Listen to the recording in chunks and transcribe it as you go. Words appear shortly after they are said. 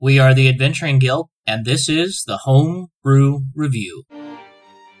We are the Adventuring Guild, and this is the Home Brew Review.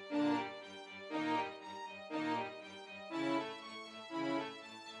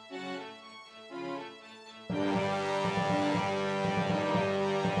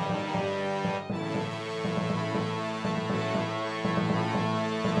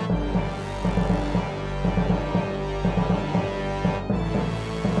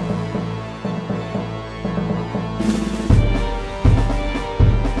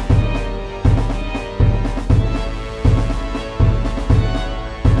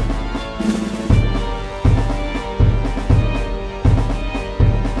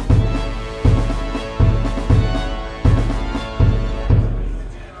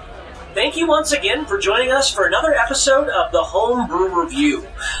 Thank you once again for joining us for another episode of the Home Brew Review.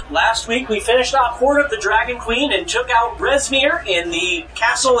 Last week we finished off Hoard of the Dragon Queen and took out Rezmir in the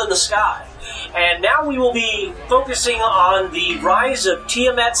Castle in the Sky. And now we will be focusing on the Rise of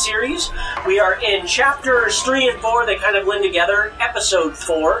Tiamat series. We are in chapters 3 and 4, they kind of blend together, episode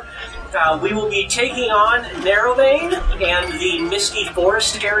 4. We will be taking on Narrowbane and the Misty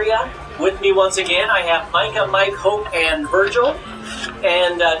Forest area. With me once again, I have Micah, Mike, Hope, and Virgil.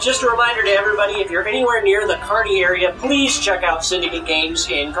 And just a reminder to everybody, if you're anywhere near the Kearney area, please check out Syndicate Games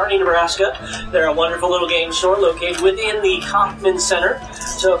in Kearney, Nebraska. They're a wonderful little game store located within the Kaufman Center.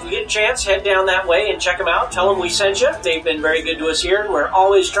 So if you get a chance, head down that way and check them out. Tell them we sent you. They've been very good to us here, and we're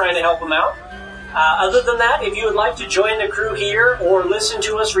always trying to help them out. Other than that, if you would like to join the crew here or listen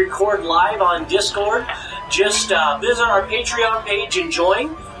to us record live on Discord, just visit our Patreon page and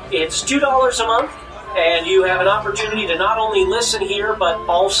join. It's $2 a month, and you have an opportunity to not only listen here, but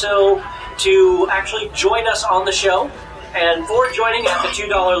also to actually join us on the show. And for joining at the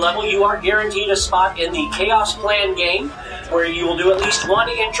 $2 level, you are guaranteed a spot in the Chaos Plan game, where you will do at least one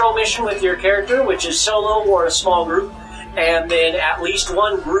intro mission with your character, which is solo or a small group, and then at least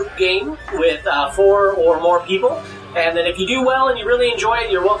one group game with 4 or more people. And then if you do well and you really enjoy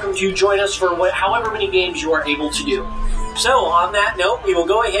it, you're welcome to join us for however many games you are able to do. So, on that note, we will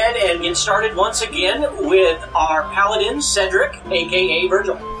go ahead and get started once again with our paladin, Cedric, a.k.a.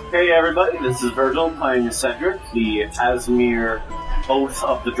 Virgil. Hey everybody, this is Virgil playing Cedric, the Asmir Oath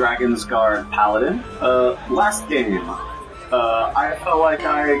of the Dragon's Guard paladin. Last game, I felt like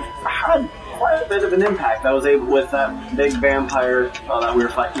I had quite a bit of an impact. I was able, with that big vampire that we were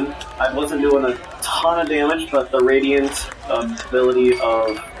fighting, I wasn't doing a ton of damage, but the Radiant ability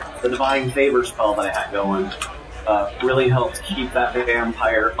of the Divine Favor spell that I had going really helped keep that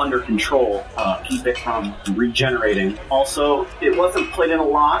vampire under control, keep it from regenerating. Also, it wasn't played in a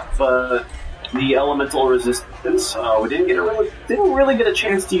lot, but the elemental resistance, we didn't really get a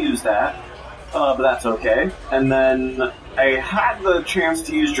chance to use that, but that's okay. And then I had the chance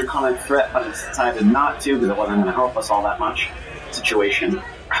to use Draconic Threat, but I decided not to because it wasn't going to help us all that much situation.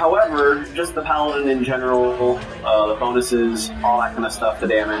 However, just the paladin in general, the bonuses, all that kind of stuff, the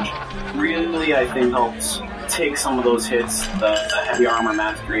damage, really I think helps take some of those hits. The heavy armor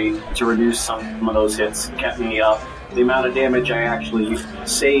mastery to reduce some of those hits kept me up. The amount of damage I actually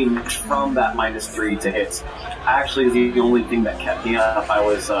saved from that -3 to hits actually is the only thing that kept me up. I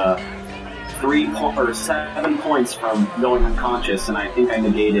was 7 points from going unconscious, and I think I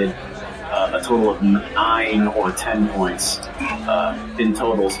negated a total of 9 or 10 points in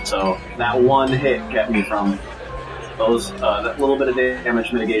total. So that one hit kept me from those. That little bit of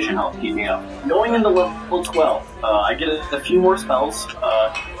damage mitigation helped keep me up. Going into level 12, I get a few more spells.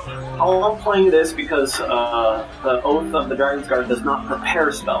 I'm playing this because the Oath of the Dragon's Guard does not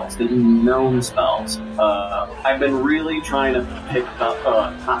prepare spells, they do known spells. I've been really trying to pick up,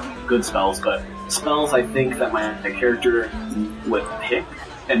 not good spells, but spells I think that my character would pick,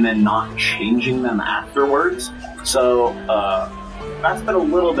 and then not changing them afterwards. So, that's been a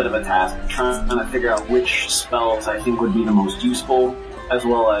little bit of a task, trying to figure out which spells I think would be the most useful, as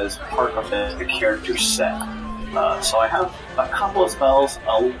well as part of the character set. So I have a couple of spells,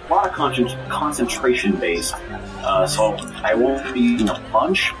 a lot of concentration based, so I won't be using a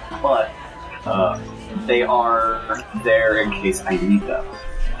bunch, but they are there in case I need them.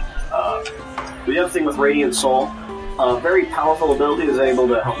 The other thing with Radiant Soul, a very powerful ability is able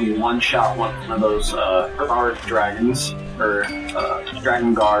to help me one-shot one of those guard dragons, or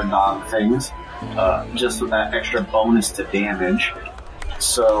dragon guard dog things, just with that extra bonus to damage.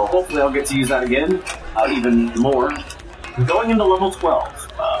 So hopefully I'll get to use that again, even more. Going into level 12,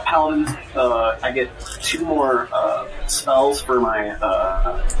 Paladins, I get 2 more spells for my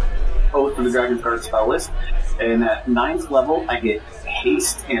Oath of the Dragon's Guard spell list, and at 9th level I get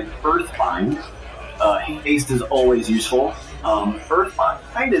Haste and Earthbind. Haste is always useful.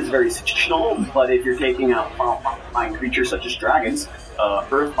 Earthbind is very situational, but if you're taking out flying creatures such as dragons,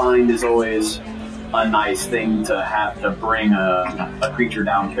 Earthbind is always a nice thing to have to bring a creature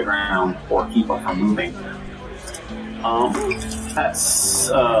down to the ground or keep it from moving. That's,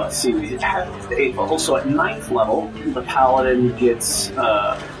 let's see, we have 8th level, so at 9th level, the Paladin gets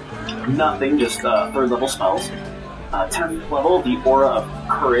nothing, just 3rd level spells. 10th level, the Aura of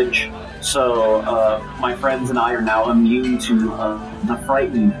Courage, so my friends and I are now immune to the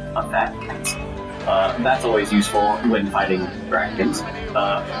Frighten effect. That's always useful when fighting dragons.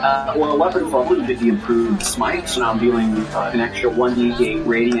 At 11th level, you get the improved Smite, so now I'm dealing an extra 1d8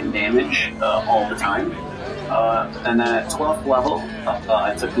 radiant damage all the time. And then at 12th level,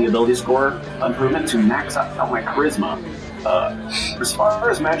 I took the ability score improvement to max out my charisma. As far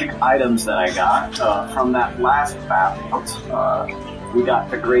as magic items that I got from that last battle, we got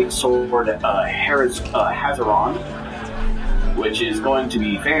the Great Sword Hazaron, which is going to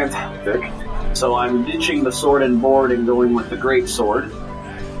be fantastic. So I'm ditching the sword and board and going with the Great Sword.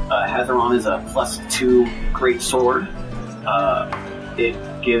 Hazaron is a +2 Great Sword. It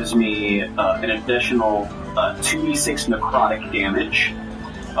gives me an additional 2d6 necrotic damage.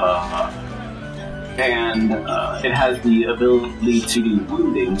 And it has the ability to do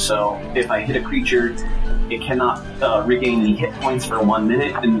wounding, so if I hit a creature, it cannot regain any hit points for 1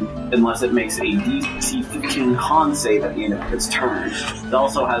 minute unless it makes a DC 15 con save at the end of its turn. It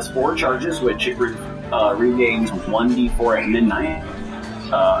also has 4 charges, which it regains 1d4 at midnight.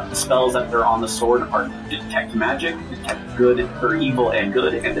 Spells that are on the sword are Detect Magic, Detect Good or Evil and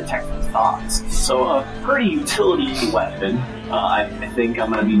Good, and Detect Thoughts. So a pretty utility weapon. I think I'm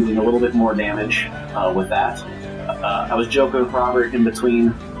going to be doing a little bit more damage with that. I was joking with Robert in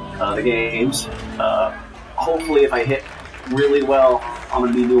between the games. Hopefully if I hit really well, I'm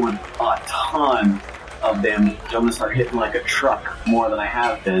going to be doing a ton of damage. I'm going to start hitting like a truck more than I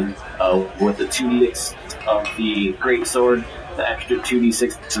have been with the 2d6 of the Great Sword, the extra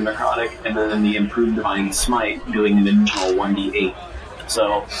 2d6 in necrotic, and then the improved Divine Smite doing an additional 1d8.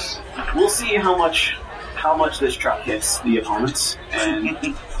 So we'll see how much this truck hits the opponents,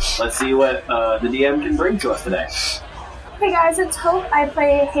 and let's see what the DM can bring to us today. Hey guys, it's Hope. I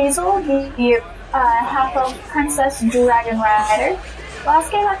play Hazel, the half-elf princess dragon rider.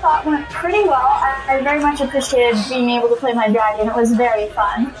 Last game I thought went pretty well. I very much appreciated being able to play my dragon. It was very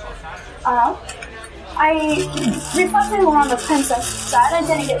fun. I reflected more on the princess side. I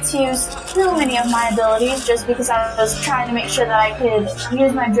didn't get to use too many of my abilities just because I was trying to make sure that I could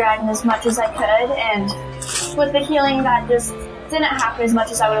use my dragon as much as I could, and with the healing that just didn't happen as much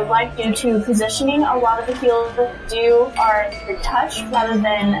as I would have liked due to positioning. A lot of the heals do are touch rather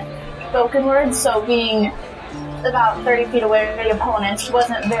than spoken words, so being about 30 feet away from the opponents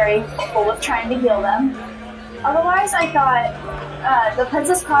wasn't very helpful with trying to heal them. Otherwise, I thought the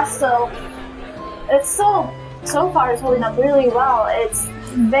princess class so far is holding up really well. It's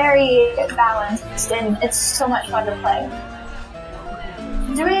very balanced and it's so much fun to play.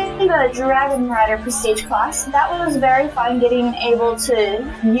 Doing the Dragon Rider Prestige class, that was very fun getting able to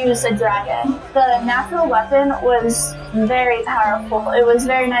use a dragon. The natural weapon was very powerful. It was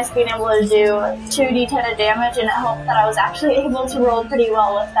very nice being able to do 2d10 of damage, and it helped that I was actually able to roll pretty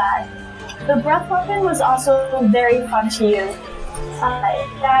well with that. The breath weapon was also very fun to use.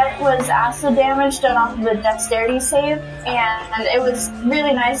 That was acid damage done off of a dexterity save, and it was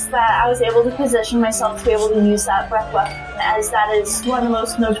really nice that I was able to position myself to be able to use that breath weapon, as that is one of the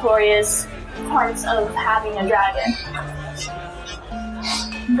most notorious parts of having a dragon.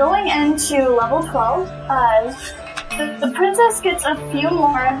 Going into level 12, the princess gets a few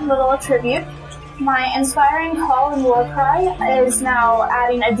more little attributes. My Inspiring Call and War Cry is now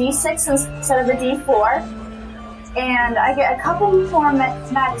adding a d6 instead of a d4. And I get a couple more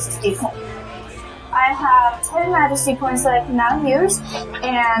Majesty points. I have 10 Majesty points that I can now use,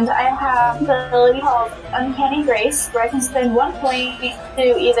 and I have the ability called Uncanny Grace, where I can spend 1 point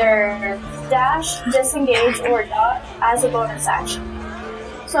to either dash, disengage, or dodge as a bonus action.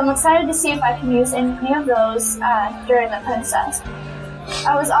 So I'm excited to see if I can use any of those during the princess.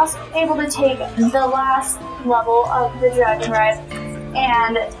 I was also able to take the last level of the Dragon Ride,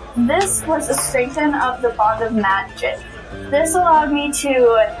 and this was a strengthen of the Bond of Magic. This allowed me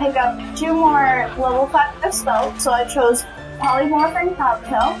to pick up 2 more level 5 spells, so I chose Polymorph and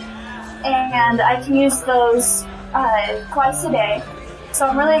Cloudkill, and I can use those twice a day. So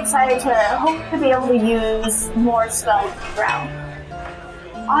I'm really excited to hope to be able to use more spells around.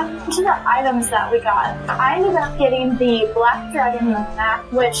 On to the items that we got. I ended up getting the Black Dragon Map,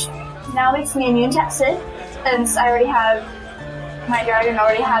 which now makes me immune to acid, since I already have my dragon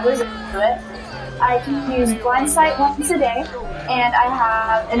already had resistance to it. I can use Blind Sight once a day, and I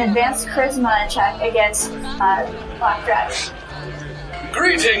have an advanced charisma check against Black Dragon.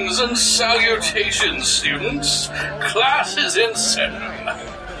 Greetings and salutations, students. Class is in session.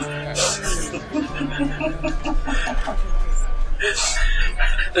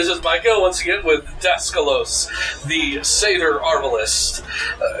 This is Micah once again with Daskalos, the Satyr Arbalist,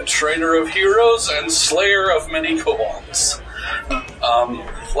 trainer of heroes and slayer of many kobolds.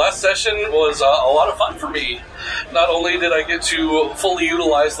 Last session was a lot of fun for me. Not only did I get to fully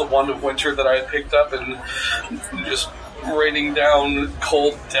utilize the Wand of Winter that I had picked up and just raining down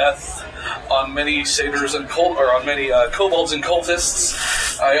cold death on many satyrs and on many kobolds and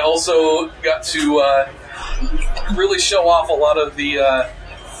cultists, I also got to really show off a lot of the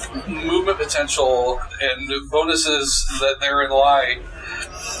movement potential and bonuses that therein lie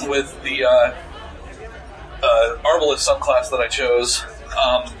with the Arbalist subclass that I chose.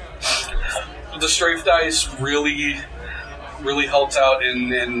 The strafe dice really helped out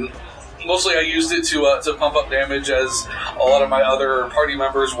in mostly I used it to pump up damage, as a lot of my other party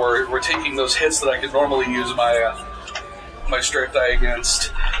members were taking those hits that I could normally use my strafe die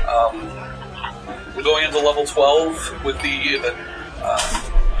against. Going into level 12 with the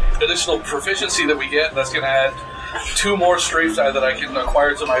additional proficiency that we get, that's going to add 2 more strafe die that I can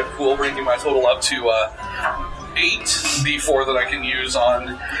acquire to my pool, bringing my total up to 8 D4 that I can use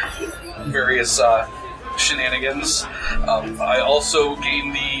on various shenanigans. I also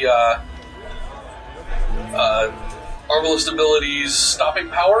gained the Arbalist abilities Stopping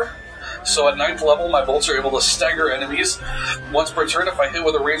Power. So at 9th level, my bolts are able to stagger enemies. Once per turn, if I hit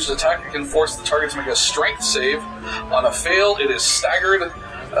with a ranged attack, I can force the target to make a strength save. On a fail, it is staggered.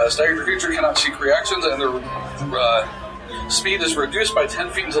 Staggered creature cannot seek reactions, and their speed is reduced by 10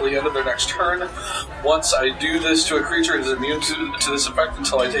 feet until the end of their next turn. Once I do this to a creature, it is immune to this effect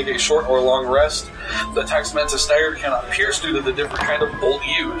until I take a short or long rest. The attacks meant to stagger cannot pierce due to the different kind of bolt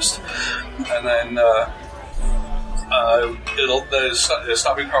used. And then the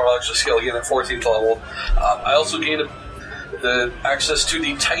stopping power will actually scale again at 14th level. I also gained the access to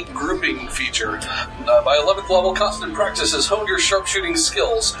the tight grouping feature. By 11th level, constant practice has honed your sharpshooting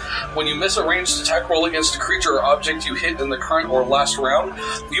skills. When you miss a ranged attack roll against a creature or object you hit in the current or last round,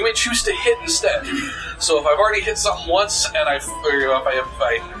 you may choose to hit instead. So if I've already hit something once, and if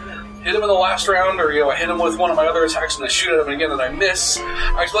I hit him in the last round, or I hit him with one of my other attacks and I shoot at him again and I miss,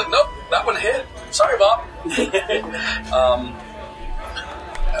 I was like, nope, that one hit. Sorry, Bob.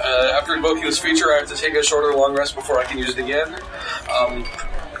 After invoking this feature, I have to take a short or long rest before I can use it again.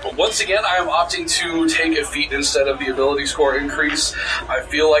 Once again, I am opting to take a feat instead of the ability score increase. I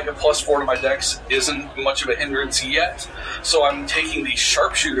feel like a +4 to my dex isn't much of a hindrance yet, so I'm taking the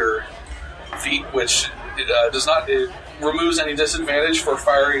Sharpshooter feat, which it removes any disadvantage for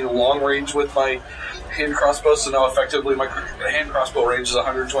firing long range with my hand crossbow, so now effectively my hand crossbow range is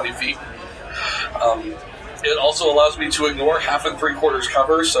 120 feet. It also allows me to ignore 1/2 and 3/4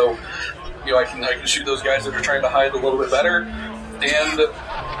 cover, so I can shoot those guys that are trying to hide a little bit better. And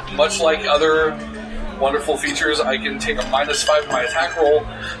much like other wonderful features, I can take a -5 to my attack roll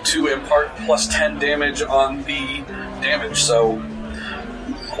to impart +10 damage on the damage. So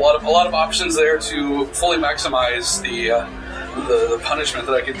a lot of options there to fully maximize the punishment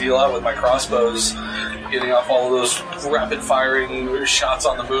that I can deal out with my crossbows, getting off all of those rapid firing shots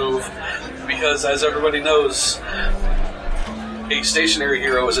on the move. Because, as everybody knows, a stationary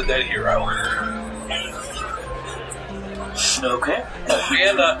hero is a dead hero. Okay.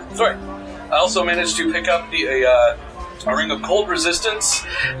 And, I also managed to pick up a Ring of Cold Resistance,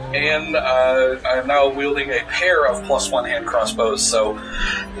 and I'm now wielding a pair of +1 hand crossbows, so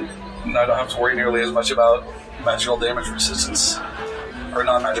I don't have to worry nearly as much about magical damage resistance, or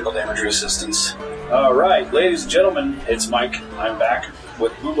non-magical damage resistance. Alright, ladies and gentlemen, it's Mike. I'm back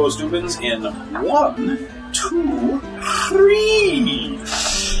with Bumbo Stubins in 1, 2, 3.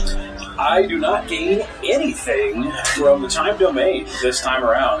 I do not gain anything from the time domain this time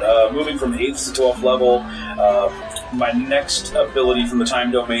around. Moving from 8th to 12th level, my next ability from the time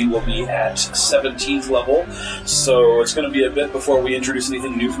domain will be at 17th level, so it's going to be a bit before we introduce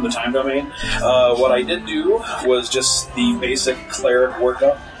anything new from the time domain. What I did do was just the basic cleric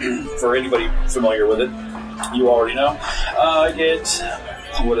workup. For anybody familiar with it, you already know. I get,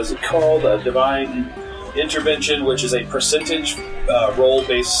 what is it called? A Divine Intervention, which is a percentage roll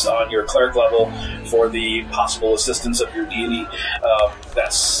based on your cleric level for the possible assistance of your deity.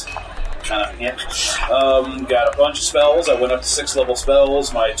 That's kind of got a bunch of spells. I went up to 6 level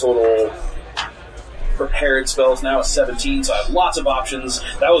spells. My total prepared spells now is 17, so I have lots of options.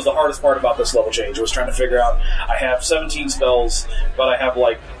 That was the hardest part about this level change, was trying to figure out, I have 17 spells, but I have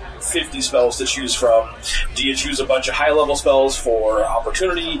like 50 spells to choose from. Do you choose a bunch of high-level spells for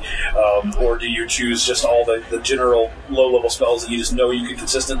opportunity, or do you choose just all the general low-level spells that you just know you can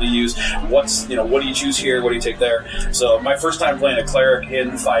consistently use? What do you choose here? What do you take there? So my first time playing a cleric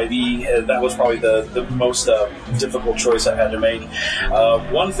in 5e, that was probably the most difficult choice I had to make.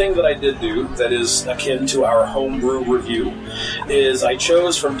 One thing that I did do that is akin to our homebrew review is I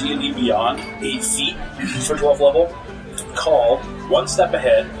chose from D&D Beyond a feat for 12th level called One Step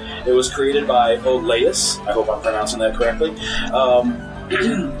Ahead. It was created by Oleus. I hope I'm pronouncing that correctly.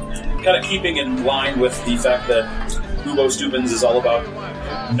 Kind of keeping in line with the fact that Ubo Stubbins is all about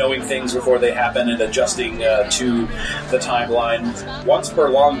knowing things before they happen and adjusting to the timeline. Once per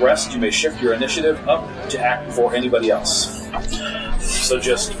long rest, you may shift your initiative up to act before anybody else. So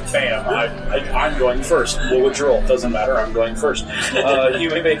just, bam, I'm going first. Well, which roll? Doesn't matter, I'm going first. You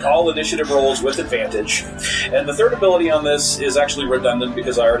may make all initiative rolls with advantage. And the third ability on this is actually redundant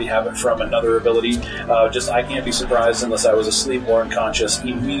because I already have it from another ability. I can't be surprised unless I was asleep or unconscious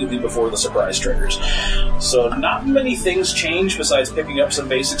immediately before the surprise triggers. So not many things change besides picking up some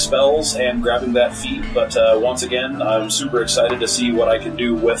basic spells and grabbing that feat, but once again, I'm super excited to see what I can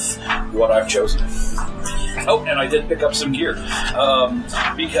do with what I've chosen. Oh, and I did pick up some gear.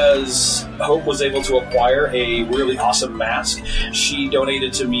 Because Hope was able to acquire a really awesome mask. She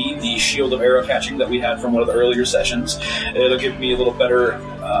donated to me the Shield of Arrow Catching that we had from one of the earlier sessions. It'll give me a little better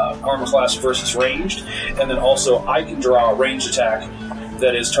armor class versus ranged, and then also I can draw a ranged attack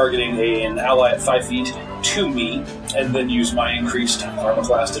that is targeting an ally at 5 feet to me, and then use my increased armor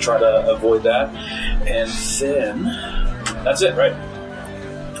class to try to avoid that. And then that's it, right?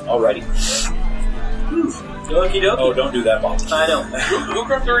 Alrighty. Okie dokie. Oh, don't do that, Bob. I know. Who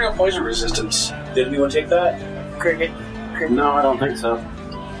grabbed the ring of poison resistance? Did anyone take that? Cricket. No, I don't think so.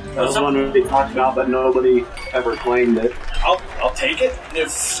 That was one we talked about, but nobody ever claimed it. I'll take it.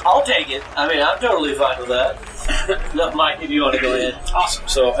 I'll take it. I mean, I'm totally fine with that. No, Mike, if you want to go ahead. Awesome.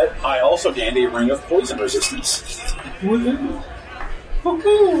 So I also gained a ring of poison resistance. Woohoo.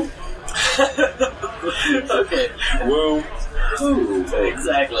 Woohoo. Okay. Woo.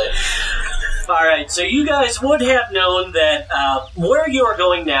 Exactly. Alright, so you guys would have known that where you are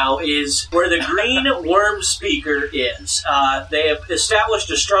going now is where the Green Worm Speaker is. They have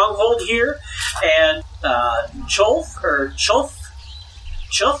established a stronghold here, and Chulf,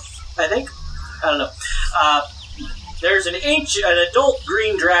 I think? I don't know. There's an adult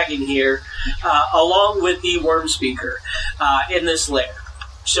green dragon here, along with the Worm Speaker, in this lair.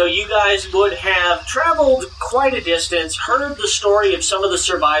 So you guys would have traveled quite a distance, heard the story of some of the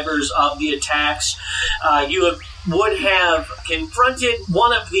survivors of the attacks. You would have confronted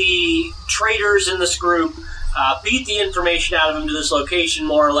one of the traitors in this group, beat the information out of him to this location,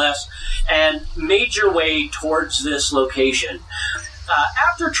 more or less, and made your way towards this location.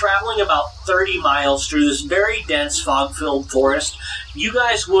 After traveling about 30 miles through this very dense fog-filled forest, you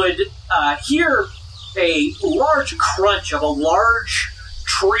guys would hear a large crunch of a large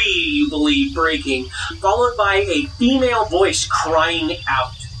tree, you believe, breaking, followed by a female voice crying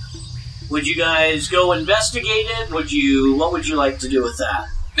out. Would you guys go investigate it? What would you like to do with that?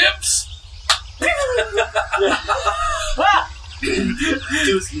 Nips!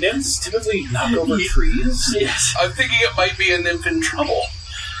 Do nymphs typically knock over trees? Yes. I'm thinking it might be a nymph in trouble.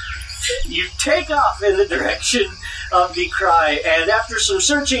 You take off in the direction of the cry, and after some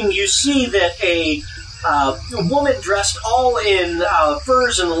searching, you see that a woman dressed all in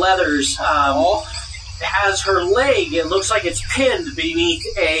furs and leathers has her leg, it looks like it's pinned beneath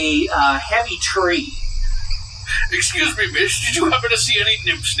a heavy tree. Excuse me, miss, did you happen to see any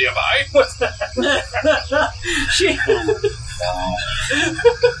nymphs nearby?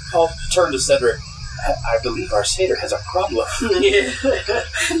 I'll turn to Cedric. I believe our satyr has a problem. Yeah,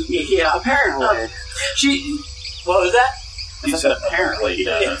 Apparently. What was that? You said apparently he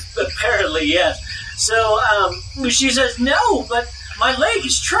does. Apparently, yes. So, she says, no, but my leg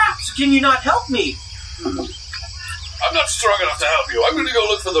is trapped. Can you not help me? I'm not strong enough to help you. I'm going to go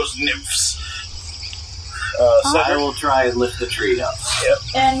look for those nymphs. I will try and lift the tree up. Yep.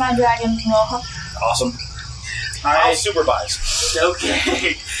 And my dragon will help. Awesome. I'll supervise.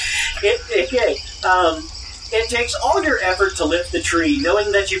 Okay. It takes all your effort to lift the tree,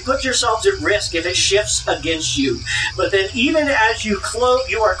 knowing that you put yourselves at risk if it shifts against you. But then even as you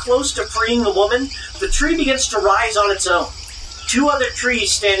are close to freeing the woman, the tree begins to rise on its own. 2 other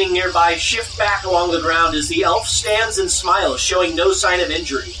trees standing nearby shift back along the ground as the elf stands and smiles, showing no sign of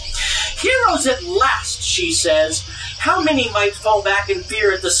injury. Heroes at last, she says. How many might fall back in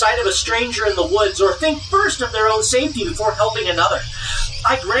fear at the sight of a stranger in the woods, or think first of their own safety before helping another?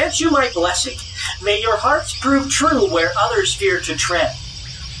 I grant you my blessing. May your hearts prove true where others fear to tread.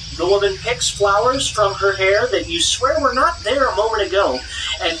 The woman picks flowers from her hair that you swear were not there a moment ago,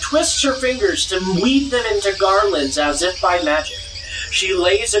 and twists her fingers to weave them into garlands as if by magic. She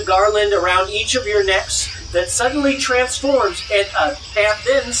lays a garland around each of your necks that suddenly transforms, and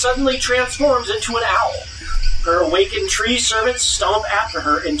then suddenly transforms into an owl. Her awakened tree servants stomp after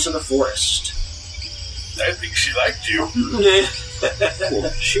her into the forest. I think she liked you.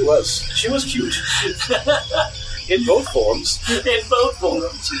 Well, she was cute. In both forms. In both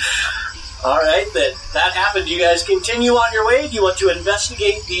forms. Alright, then. That happened. You guys continue on your way? Do you want to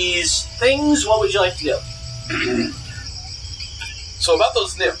investigate these things? What would you like to do? So about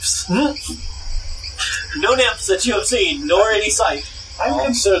those nymphs. No nymphs that you have seen, nor any sight. I'm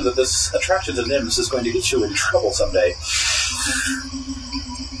concerned that this attraction to nymphs is going to get you in trouble someday.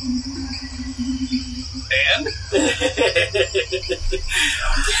 And?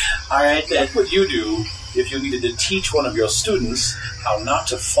 Alright, then. What would you do if you needed to teach one of your students how not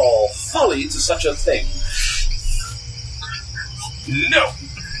to fall folly to such a thing? No!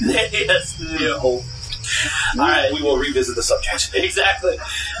 Yes, no. Alright. We will revisit the subject. Exactly.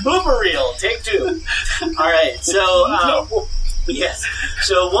 Blooper reel, take 2. Alright, so, No. yes.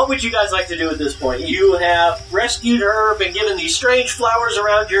 So what would you guys like to do at this point? You have rescued her, been given these strange flowers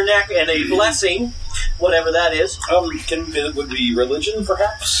around your neck, and a blessing, whatever that is. Would be religion,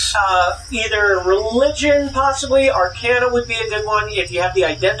 perhaps? Either religion, possibly. Arcana would be a good one. If you have the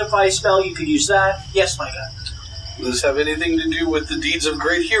identify spell, you could use that. Yes, Micah. Does this have anything to do with the deeds of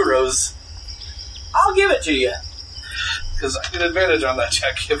great heroes? I'll give it to you. Because I get advantage on that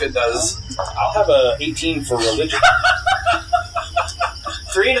check if it does. I'll have a 18 for religion.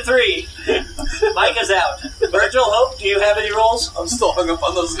 3 to 3. Micah's out. Virgil, Hope, do you have any rolls? I'm still hung up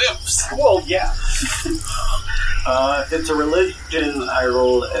on those nymphs. Well, yeah. If it's a religion, I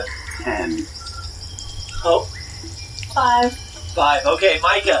rolled a 10. Hope? 5. 5. Okay,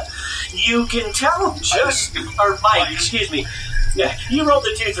 Micah. You can tell just... Or Mike, excuse me. Yeah, you rolled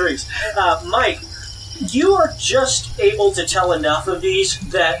the 2 3s. Mike, you are just able to tell enough of these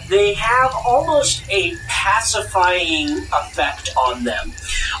that they have almost a pacifying effect on them.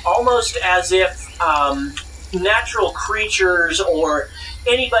 Almost as if natural creatures or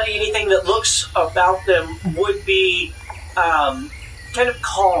anything that looks about them would be kind of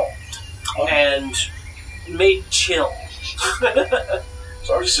calmed and made chill.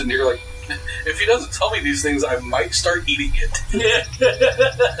 So I was just sitting here like, if he doesn't tell me these things, I might start eating it.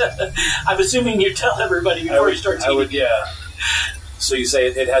 I'm assuming you tell everybody before you start eating. Yeah. So you say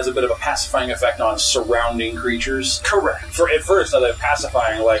it has a bit of a pacifying effect on surrounding creatures? Correct. At first, I thought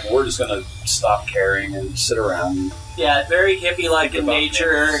pacifying, like, we're just going to stop caring and sit around. Yeah, very hippie-like in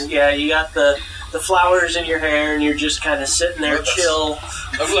nature. And yeah, you got the flowers in your hair, and you're just kind of sitting there chill.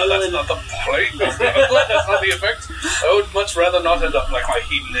 I'm glad that's not the point. I'm glad that's not the effect. I would much rather not end up like my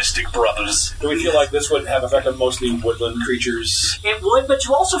hedonistic brothers. Do we feel like this would have effect on mostly woodland creatures? It would, but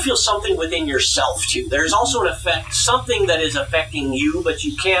you also feel something within yourself, too. There's also an effect, something that is affecting you, but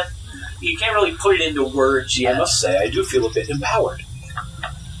you can't really put it into words yet. I must say, I do feel a bit empowered.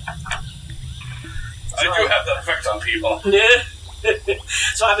 I do have that effect on people.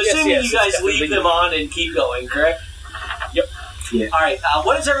 So I'm assuming yes, you guys definitely. leave them on and keep going, correct? Yep. Yeah. Alright,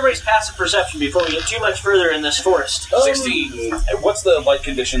 what is everybody's passive perception before we get too much further in this forest? 16. What's the light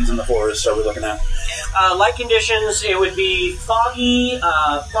conditions in the forest are we looking at? Light conditions, it would be foggy,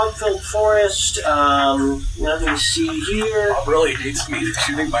 fog-filled forest, let me see here. Bob really hates me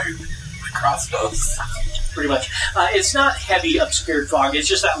shooting my crossbows. Pretty much. It's not heavy, obscured fog, it's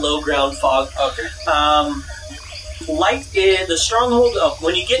just that low-ground fog. Okay. Light in the stronghold,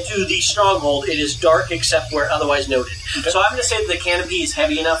 when you get to the stronghold, it is dark except where otherwise noted. Okay. So I'm going to say that the canopy is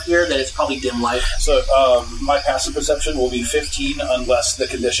heavy enough here that it's probably dim light. So my passive perception will be 15 unless the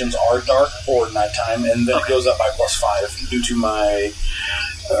conditions are dark or nighttime, and then it goes up by +5 due to my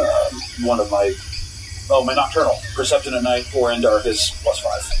my nocturnal perception at night or in dark is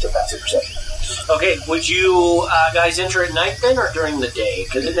 +5 to passive perception. Okay, would you guys enter at night then, or during the day?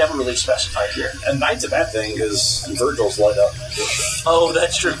 Because it never really specified here. And night's a bad thing because Virgil's light up. Oh,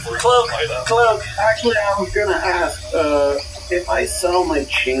 that's true. Cloak. Actually, I was gonna ask, if I sell my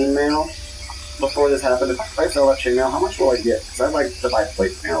chainmail before this happened, if I sell that chainmail, how much will I get? Because I'd like to buy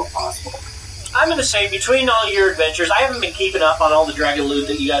plate mail if possible. I'm going to say, between all your adventures, I haven't been keeping up on all the dragon loot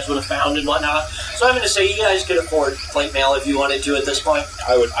that you guys would have found and whatnot, so I'm going to say you guys could afford plate mail if you wanted to at this point.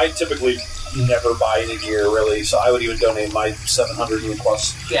 I typically never buy any gear, really, so I would even donate my 700 and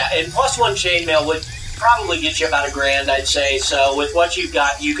plus. Yeah, and +1 chainmail would probably get you about $1,000, I'd say, so with what you've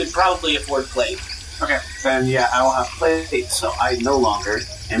got, you could probably afford plate. Okay. Then, yeah, I will have plate, so I no longer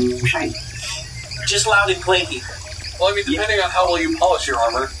am shiny. Just loud and clanky. Well, I mean, depending on how well you polish your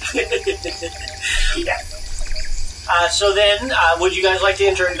armor. Yeah. So then, would you guys like to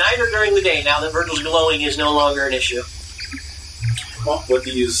enter at night or during the day, now that Virgil's glowing is no longer an issue? Well, with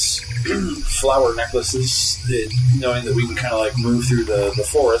these flower necklaces, knowing that we can kind of like move through the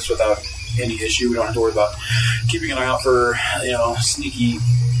forest without any issue, we don't have to worry about keeping an eye out for sneaky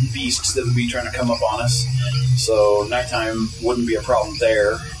beasts that would be trying to come up on us. So nighttime wouldn't be a problem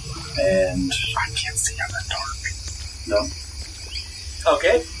there, and I can't see in the dark. no.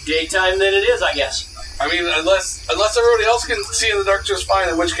 Okay, daytime then it is, I guess. I mean, unless everybody else can see in the dark just fine,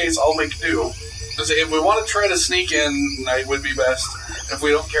 in which case I'll make do. Because if we want to try to sneak in, night would be best. If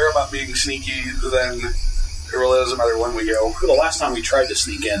we don't care about being sneaky, then it really doesn't matter when we go. The last time we tried to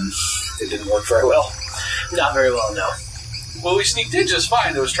sneak in, it didn't work very well. Not very well, no. Well, we sneaked in just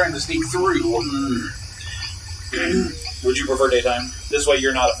fine. It was trying to sneak through. Would you prefer daytime? This way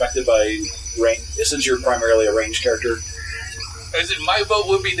you're not affected by rain, since you're primarily a ranged character. My vote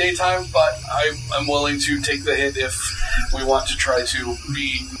would be daytime, but I'm willing to take the hit if we want to try to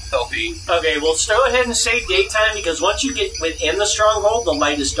be healthy. Okay, well, let's go ahead and say daytime, because once you get within the stronghold, the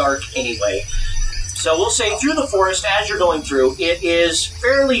light is dark anyway. So we'll say through the forest, as you're going through, it is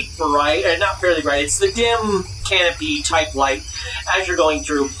fairly bright, not fairly bright, it's the dim canopy type light as you're going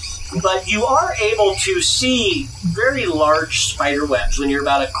through. But you are able to see very large spider webs when you're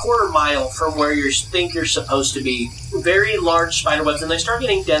about a quarter mile from where you think you're supposed to be. Very large spider webs, and they start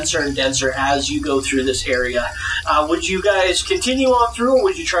getting denser and denser as you go through this area. Would you guys continue on through, or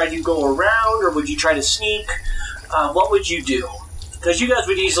would you try to go around, or would you try to sneak? What would you do? Because you guys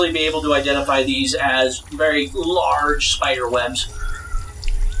would easily be able to identify these as very large spider webs.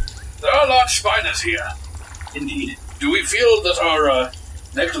 There are large spiders here. Indeed. Do we feel that our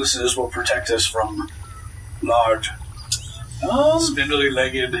necklaces will protect us from large,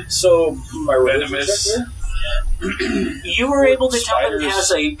 spindly-legged, So my religion venomous? check here? You were able to tell that it Spiders-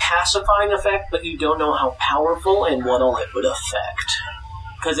 has a pacifying effect, but you don't know how powerful and what all it would affect.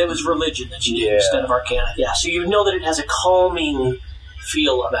 Because it was religion that you did Yeah. instead of arcana. Yeah, so you know that it has a calming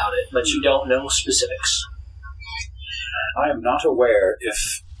feel about it, but you don't know specifics. I am not aware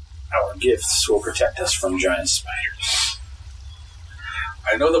if our gifts will protect us from giant spiders.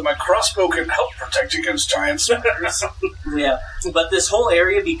 I know that my crossbow can help protect against giant spiders. Yeah, but this whole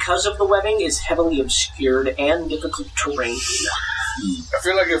area, because of the webbing, is heavily obscured and difficult terrain. I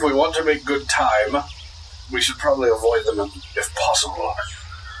feel like if we want to make good time, we should probably avoid them if possible.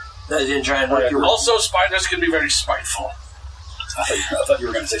 That didn't try and work your Also, spiders can be very spiteful. I thought you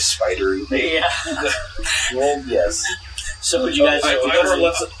were going to say spidery. Yeah. Well, yes. So would you guys...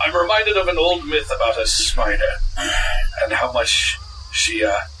 I'm reminded of an old myth about a spider and how much she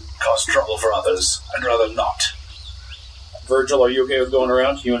caused trouble for others. I'd rather not. Virgil, are you okay with going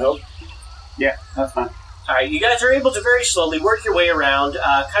around? You and Hope? Yeah, that's fine. Alright, you guys are able to very slowly work your way around,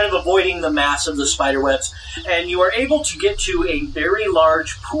 kind of avoiding the mass of the spider webs, and you are able to get to a very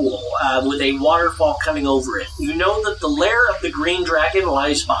large pool with a waterfall coming over it. You know that the lair of the green dragon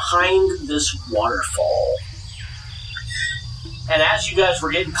lies behind this waterfall. And as you guys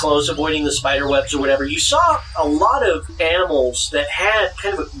were getting close, avoiding the spider webs or whatever, you saw a lot of animals that had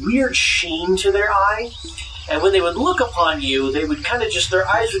kind of a weird sheen to their eye. And when they would look upon you, they would kind of just, their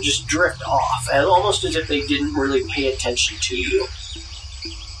eyes would just drift off, and almost as if they didn't really pay attention to you.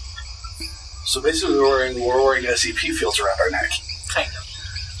 So basically we're wearing SCP fields around our neck. Kind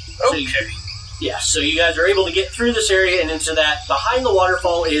of. Okay. Yeah, so you guys are able to get through this area and into that. Behind the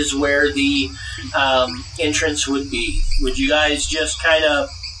waterfall is where the entrance would be. Would you guys just kind of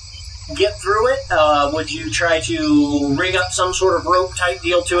get through it? Would you try to rig up some sort of rope type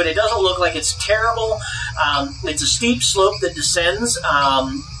deal to it? It doesn't look like it's terrible. It's a steep slope that descends.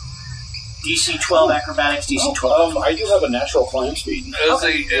 DC 12 acrobatics, DC 12. I do have a natural climb speed.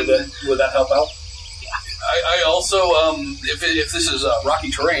 Would that help out? I also, if this is rocky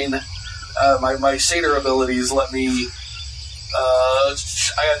terrain, my satyr abilities let me. I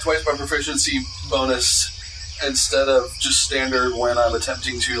got twice my proficiency bonus instead of just standard when I'm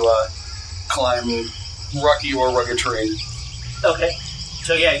attempting to climb rocky or rugged terrain. Okay.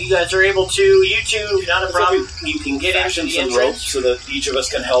 So yeah, you guys are able to, you two, not a problem. You can get into Fashion the some entrance. ropes so that each of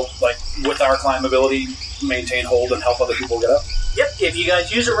us can help, like, with our climb ability, maintain hold and help other people get up. Yep, if you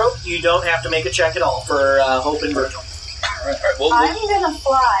guys use a rope, you don't have to make a check at all for Hope and Virgil. All right. Well, I'm gonna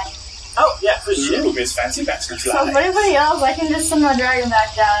fly. Oh, yeah, for sure. Ooh, Miss Fancy Pants can So fly. for everybody else, I can just send my dragon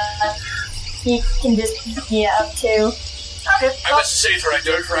back down. He can just get up too. Okay. I'm a satyr. I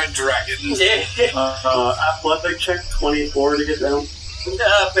don't ride dragons. Athletic check 24 to get down.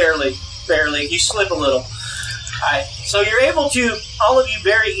 Barely. You slip a little. Alright, so you're able to, all of you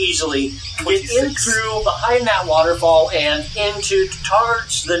very easily, get in through behind that waterfall and into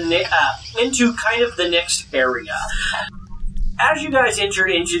towards the into kind of the next area. As you guys enter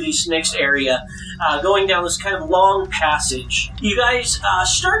into this next area, going down this kind of long passage, you guys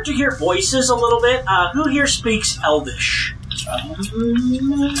start to hear voices a little bit. Who here speaks Elvish?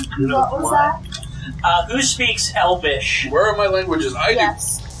 What was that? Who speaks Elvish? Where are my languages? I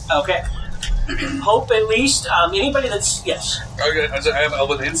Yes. Okay. Hope at least. Anybody that's... Yes. do. Okay, I have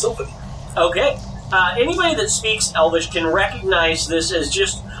Elven and Sylvan. Okay. Anybody that speaks Elvish can recognize this as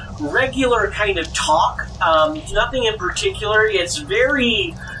just regular kind of talk. Nothing in particular. It's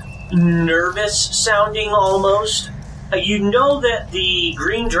very nervous sounding almost. You know that the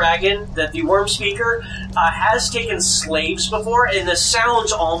green dragon, that the worm speaker, has taken slaves before, and this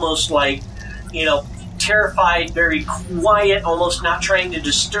sounds almost like, terrified, very quiet, almost not trying to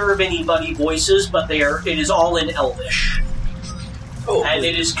disturb anybody voices, but it is all in Elvish. Oh, And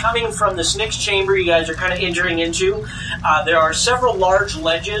it is coming from this next chamber you guys are kind of entering into. There are several large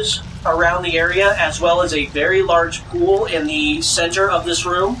ledges around the area, as well as a very large pool in the center of this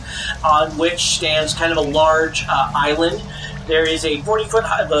room, on which stands kind of a large island. There is a 40-foot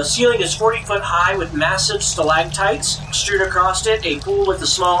high, the ceiling is 40 foot high with massive stalactites strewn across it. A pool with a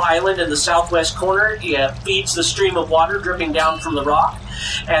small island in the southwest corner feeds the stream of water dripping down from the rock.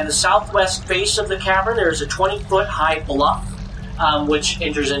 And the southwest face of the cavern, there is a 20-foot high bluff, which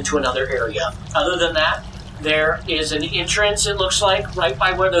enters into another area. Other than that, there is an entrance, it looks like, right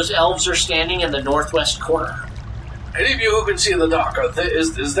by where those elves are standing in the northwest corner. Any of you who can see in the dark,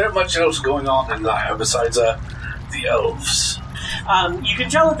 is there much else going on in there besides the elves? You can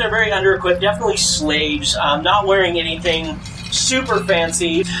tell that they're very under-equipped, definitely slaves, not wearing anything super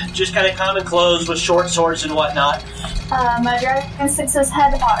fancy, just kind of common clothes with short swords and whatnot. My dragon sticks his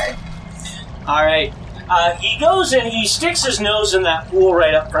head hard. Alright. He goes and he sticks his nose in that pool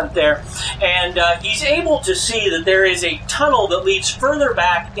right up front there, and he's able to see that there is a tunnel that leads further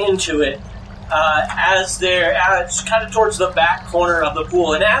back into it, it's kind of towards the back corner of the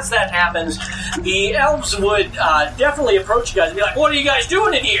pool. And as that happens, the elves would definitely approach you guys and be like, "What are you guys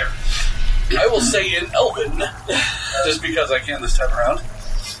doing in here?" I will say in Elven, just because I can this time around.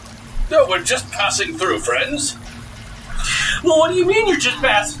 No, we're just passing through, friends. Well, what do you mean you're just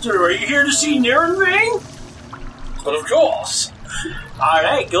passing through? Are you here to see Nirenvane? But of course.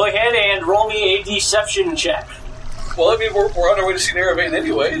 Alright, go ahead and roll me a deception check. Well, I mean, we're on our way to see Nirenvane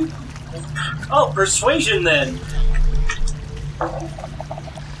anyway. Oh, persuasion then.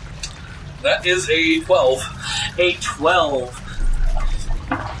 That is a 12. A 12.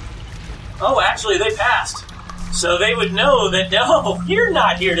 Oh, actually, they passed. So they would know that, no, you're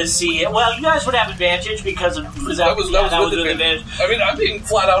not here to see it. Well, you guys would have advantage because of... That was with advantage. I mean, I'm being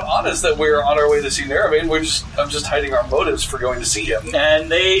flat out honest that we're on our way to see Nirenvane. I'm just hiding our motives for going to see him. And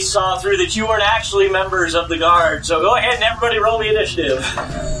they saw through that you weren't actually members of the Guard. So go ahead and everybody roll me initiative.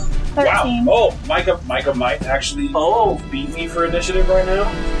 13. Wow. Oh, Micah might actually beat me for initiative right now.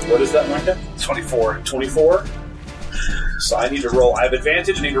 What is that, Micah? 24. 24? So I need to roll. I have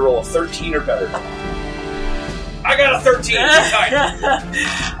advantage. I need to roll a 13 or better. I got a 13.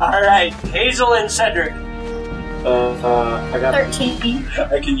 Alright, Hazel and Cedric. I got 13.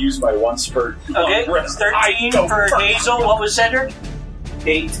 I can use my one spurt. Okay, Rest. 13 for Hazel. What was Cedric?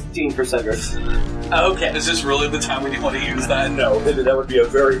 18 for Cedric. Okay. Is this really the time when you want to use that? No, that would be a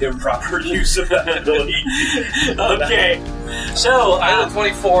very improper use of that ability. Okay. So, I had a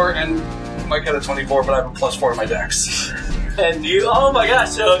 24 and Mike had a 24, but I have a +4 to my dex. and you, oh my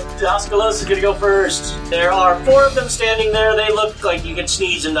gosh, so Daskalos is going to go first. There are 4 of them standing there. They look like you could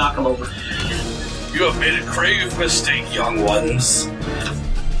sneeze and knock them over. You have made a grave mistake, young ones.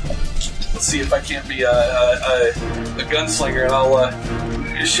 Let's see if I can't be a gunslinger, and I'll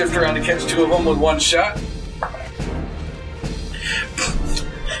shift around to catch 2 of them with one shot.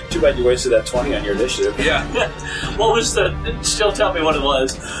 Too bad you wasted that 20 on your initiative. Yeah. What was still tell me what it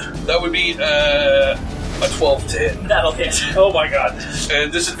was. That would be a 12 to hit. That'll hit. Oh my god.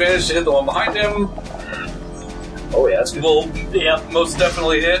 And disadvantage to hit the one behind him. Oh yeah, that's good. Will Yep. most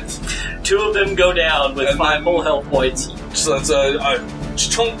definitely hit. 2 of them go down with And 5 then- full health points. So that's a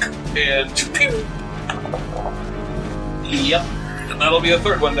chunk and 2 pew. Yep. And that'll be a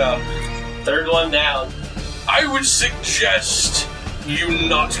 3rd one down. 3rd one down. I would suggest you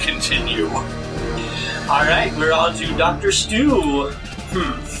not continue. Alright, we're on to Dr. Stu.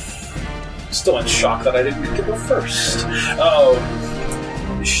 Still in shock that I didn't get to go first. Oh,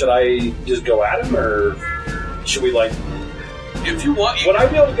 should I just go at him, or should we, like... If you want, Would I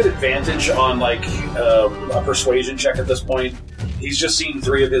be able to get advantage on, like, a persuasion check at this point? He's just seen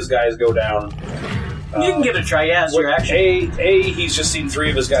 3 of his guys go down. You can give it a try, yeah, as your action. He's just seen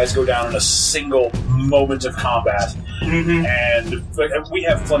 3 of his guys go down in a single moment of combat. And we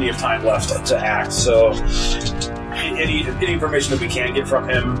have plenty of time left to act, so any information that we can get from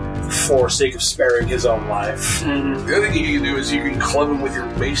him for sake of sparing his own life. The other thing you can do is you can club him with your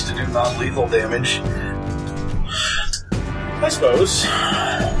mace to do non-lethal damage. I suppose.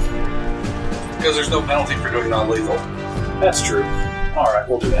 Because there's no penalty for doing non-lethal. That's true. Alright,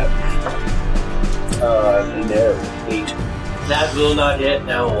 we'll do that. No. 8. That will not hit,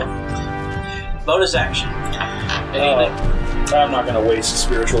 no. Bonus action. Anything? I'm not going to waste a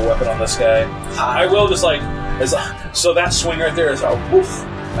spiritual weapon on this guy. I will just so that swing right there is a woof.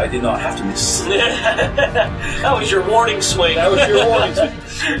 I did not have to miss. That was your warning swing. That was your warning swing.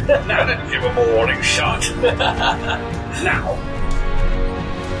 Now, I didn't give him a warning shot. Now,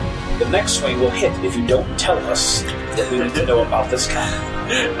 the next swing will hit if you don't tell us that we need to know about this guy.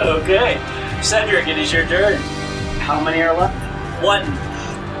 Okay. Cedric, it is your turn. How many are left? 1.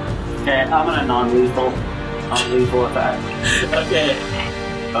 Okay, I'm gonna non-lethal attack. Okay.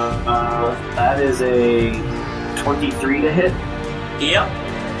 That is a 23 to hit. Yep.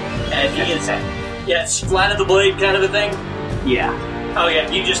 And he is... Yeah, it's flat of the blade kind of a thing? Yeah. Oh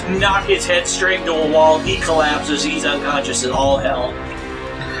yeah, you just knock his head straight into a wall, he collapses, he's unconscious in all hell.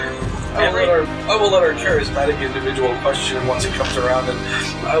 I will let our charismatic individual question once it comes around, and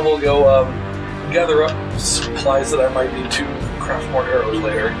I will go gather up supplies that I might need to craft more arrows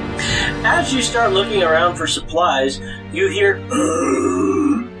later. As you start looking around for supplies, you hear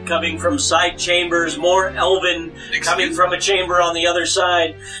coming from side chambers, more elven coming from a chamber on the other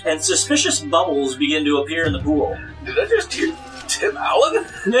side, and suspicious bubbles begin to appear in the pool. Did I just hear Tim Allen?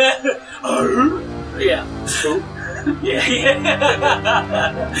 Yeah. Yeah.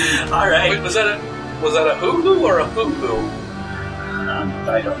 All right. Wait, was that a hoo-hoo or a hoo-hoo?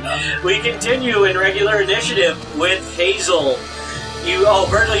 I don't know. We continue in regular initiative with Hazel.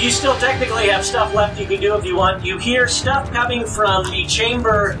 Virgil, you still technically have stuff left you can do if you want. You hear stuff coming from the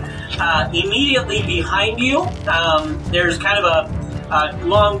chamber immediately behind you. There's kind of a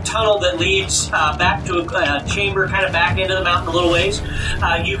long tunnel that leads back to a chamber kind of back into the mountain a little ways.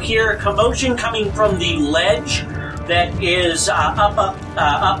 You hear commotion coming from the ledge that is up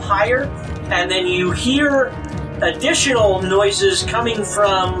higher, and then you hear additional noises coming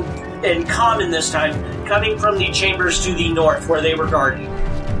from, in common this time, coming from the chambers to the north where they were guarding.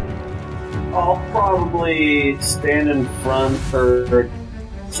 I'll probably stand in front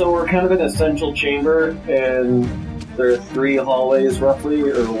so we're kind of in a central chamber, and there are 3 hallways roughly,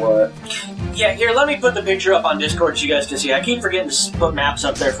 or what? Yeah, here, let me put the picture up on Discord so you guys can see. I keep forgetting to put maps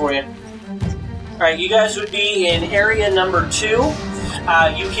up there for you. Alright, you guys would be in area number 2.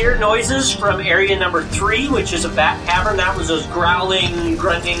 You hear noises from area number 3, which is a bat cavern. That was those growling,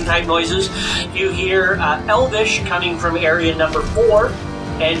 grunting type noises. You hear Elvish coming from area number 4.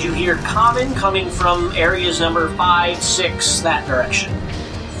 And you hear Common coming from areas number 5, 6, that direction.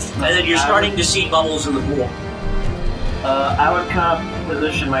 And then you're starting to see bubbles in the pool. I would kind of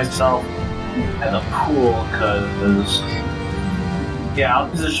position myself at the pool, because... Yeah, I'll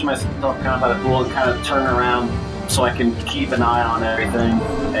position myself kind of by the pool and kind of turn around so I can keep an eye on everything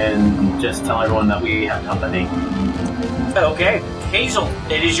and just tell everyone that we have company. Okay. Hazel,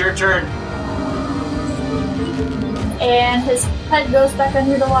 it is your turn. And his head goes back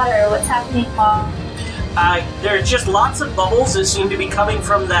under the water. What's happening, Mom? There's just lots of bubbles that seem to be coming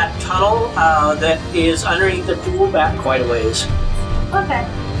from that tunnel that is underneath the pool back quite a ways. Okay.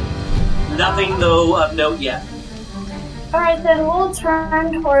 Nothing, though, of note yet. Alright, then we'll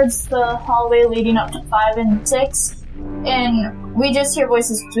turn towards the hallway leading up to 5 and 6. And we just hear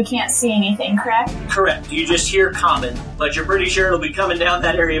voices because we can't see anything, correct? Correct. You just hear Common, but you're pretty sure it'll be coming down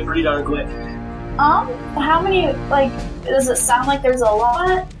that area pretty darn quick. How many, does it sound like there's a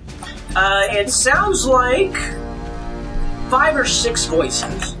lot? It sounds like 5 or 6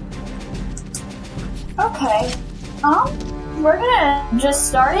 voices. Okay. We're gonna just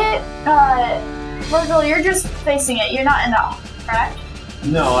start it. Virgil, you're just facing it. You're not in the hall, correct?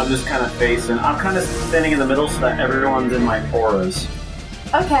 No, I'm just kind of facing. I'm kind of standing in the middle so that everyone's in my auras.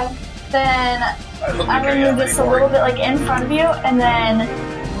 Okay. Then I'm gonna move just a little bit in front of you, and then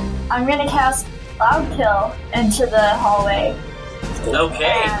I'm gonna cast Cloud Kill into the hallway.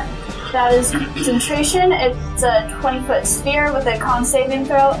 Okay. And that is concentration. It's a 20-foot sphere with a con saving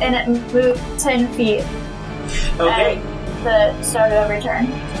throw, and it moves 10 feet. Okay. At the start of every turn.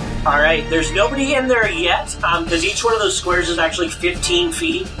 Alright, there's nobody in there yet, because each one of those squares is actually 15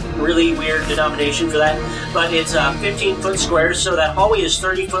 feet. Really weird denomination for that. But it's 15-foot squares, so that hallway is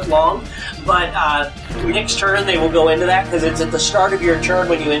 30 foot long. But next turn they will go into that, because it's at the start of your turn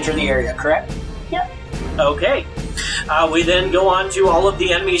when you enter the area, correct? Yep. Okay. We then go on to all of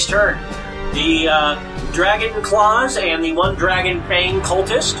the enemies' turn. The Dragon Claws and the one Dragon Fang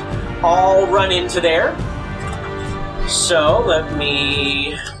cultist all run into there. So let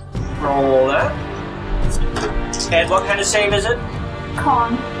me roll that. And what kind of save is it?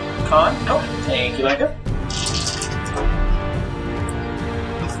 Con. Con? Oh, thank you, Micah.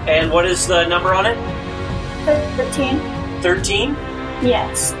 And what is the number on it? 13. 13?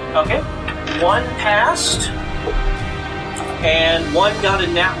 Yes. Okay. One passed. And one got a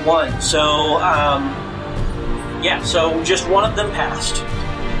nat 1. So, so just one of them passed.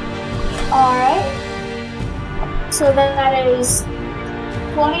 Alright. So that is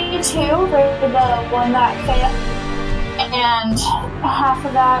 22 for the one that failed, and half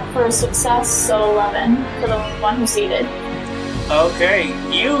of that for success, so 11 for the one who succeeded. Okay.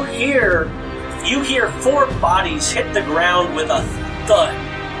 You hear 4 bodies hit the ground with a thud.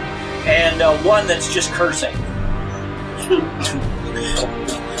 And one that's just cursing.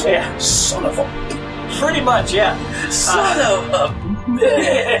 Yeah. Son of a... Pretty much, yeah. Son of a...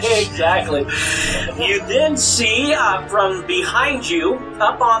 Exactly. You then see from behind you,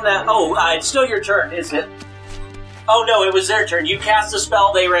 up on that... Oh, it's still your turn, isn't it? Oh, no, it was their turn. You cast a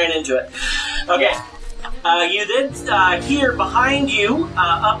spell, they ran into it. Okay. You then hear behind you,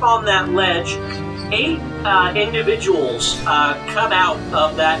 up on that ledge, 8 individuals come out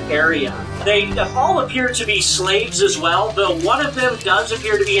of that area. They all appear to be slaves as well, though one of them does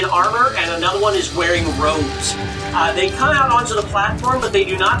appear to be in armor and another one is wearing robes. They come out onto the platform, but they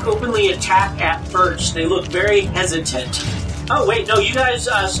do not openly attack at first. They look very hesitant. Oh, wait, no, you guys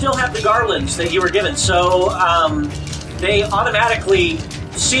still have the garlands that you were given, so they automatically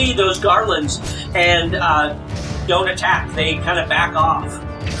see those garlands and don't attack. They kind of back off.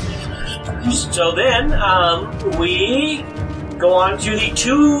 So then we go on to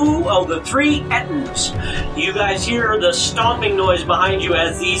the 3 Ettins. You guys hear the stomping noise behind you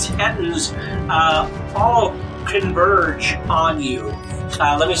as these Ettins all converge on you.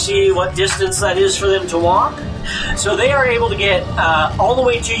 Let me see what distance that is for them to walk. So they are able to get all the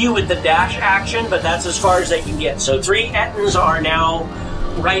way to you with the dash action, but that's as far as they can get. So 3 Ettins are now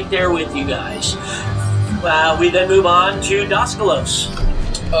right there with you guys. We then move on to Doskalos.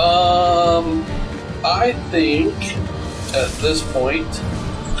 I think at this point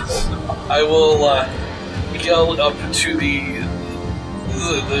I will yell up to the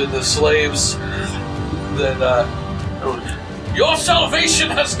slaves that your salvation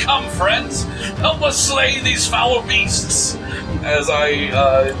has come, friends. Help us slay these foul beasts. As I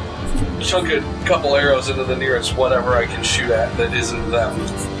chunk a couple arrows into the nearest whatever I can shoot at that isn't them.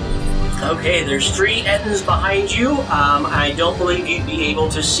 Okay, there's 3 Ettins behind you. I don't believe you'd be able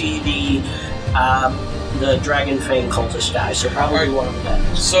to see the Dragon Fang cultist guy, so probably one of them.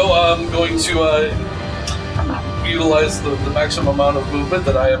 So I'm going to utilize the maximum amount of movement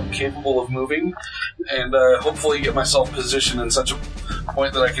that I am capable of moving, and hopefully get myself positioned in such a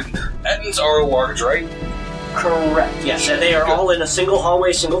point that I can... Ettins are large, right? Correct, yes, and they are all in a single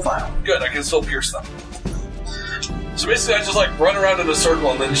hallway, single file. Good, I can still pierce them. So basically, I just run around in a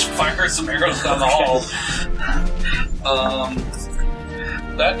circle and then just fire some arrows down the hall.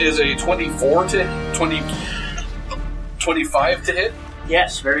 That is a 24 to 25 to hit.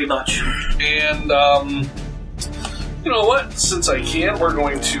 Yes, very much. And you know what? Since I can, we're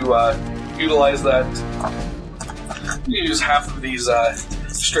going to utilize that. Use half of these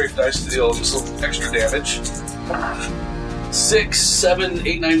strafe dice to deal some extra damage. 6, 7,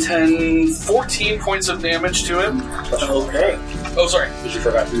 8, 9, 10, 14 points of damage to him. Okay. Oh, sorry. Did you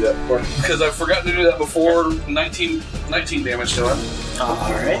forgot to do that before? Because I've forgotten to do that before. 19 damage to him.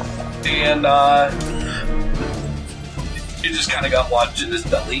 Alright. And it just kind of got lodged in his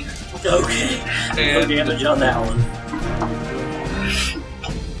belly. Okay. And no damage on that one.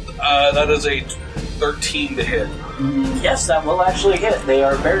 That is a 13 to hit. Yes, that will actually hit. They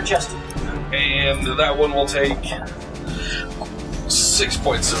are bare-chested. And that one will take 6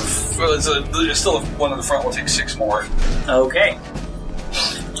 points of... Well, there's still one in the front will take 6 more. Okay.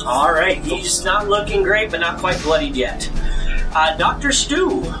 Alright, he's not looking great, but not quite bloodied yet. Dr.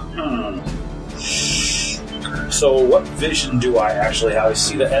 Stu. So what vision do I actually have? I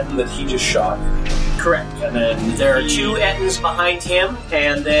see the Ettin that he just shot. Correct. And then there are 2 Ettins behind him,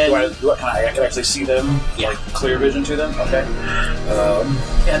 and then... I can actually see them? Yeah. Like, clear vision to them? Okay.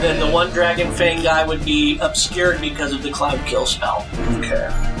 And then the one Dragon Fang guy would be obscured because of the Cloud Kill spell.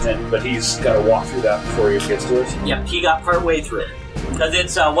 Okay. But he's got to walk through that before he gets to it? Yep, he got part way through it. Because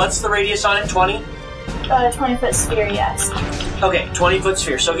it's, what's the radius on it, 20? 20-foot sphere, yes. Okay, 20-foot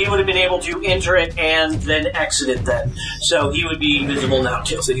sphere. So he would have been able to enter it and then exit it then. So he would be visible now,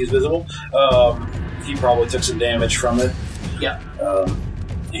 too. So he's visible? he probably took some damage from it. Yeah.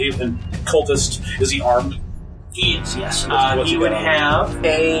 And cultist, is he armed? He is, yes. What's He he would got on? have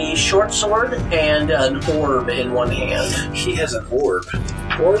a short sword and an orb in one hand. He has an orb.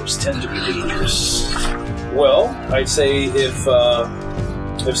 Orbs tend to be dangerous. Well, I'd say if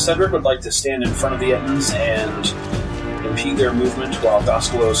Cedric would like to stand in front of the Ettins and impede their movement while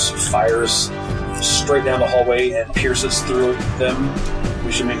Doskalos fires straight down the hallway and pierces through them,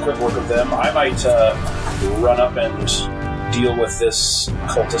 we should make quick work of them. I might run up and deal with this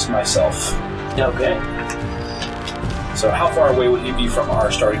cultist myself. Okay. So how far away would he be from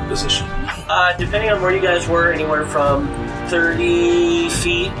our starting position? Depending on where you guys were, anywhere from 30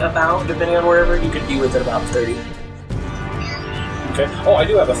 feet about, depending on wherever, you could be within about 30. Okay. Oh, I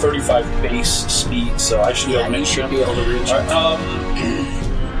do have a 35 base speed, so I should be able to you make should be able to reach it.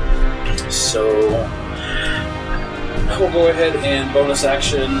 So we'll go ahead and bonus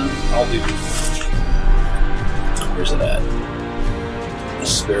action. I'll do. Where's it at? The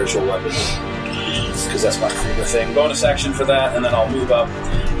spiritual weapon, because that's my favorite thing. Bonus action for that, and then I'll move up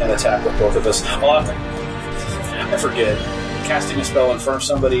and attack with both of us. I'll have to. I forget. Casting a spell in front of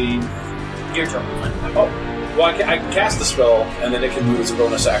somebody. Your turn. Oh. Well, I can cast the spell, and then it can move as a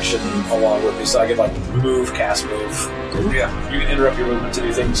bonus action along with me, so I can, move, cast, move. Yeah. You can interrupt your movement to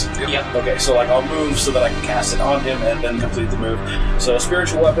do things? Yep. Okay, so, I'll move so that I can cast it on him and then complete the move. So,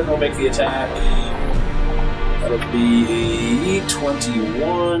 spiritual weapon will make the attack. That'll be a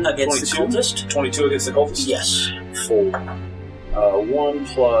 21. Against 22. the cultist? 22 against the cultist? Yes. 4. 1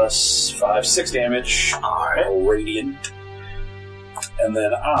 plus 5, 6 damage. Alright. Radiant. And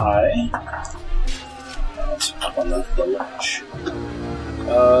then that's up on the ledge.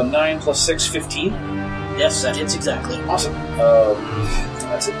 9 plus 6, 15. Yes, that hits exactly. Awesome.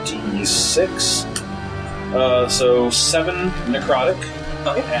 That's a D6. So 7 necrotic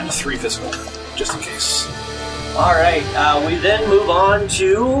and 3 physical, just in case. Alright, we then move on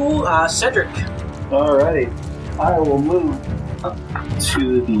to Cedric. Alrighty. I will move up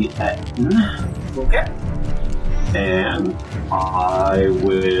to the Ettin. Okay. And I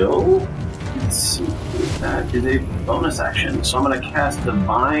will. Let's see. That is a bonus action. So I'm going to cast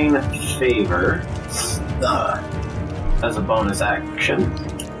Divine Favor as a bonus action.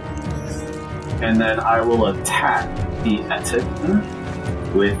 And then I will attack the Ettin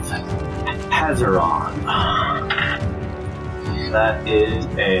with Hazaron. That is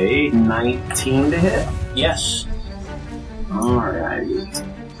a 19 to hit. Yes. Alright.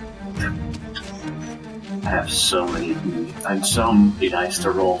 I have so many. I'm so nice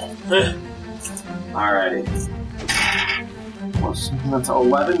to roll. Alrighty. That's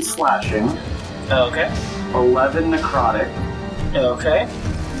 11 slashing, Okay. 11 necrotic, Okay.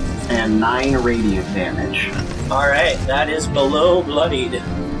 and 9 radiant damage. Alright, that is below bloodied.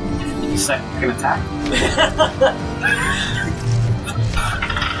 Second attack.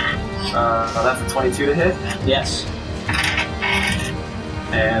 That's a 22 to hit. Yes.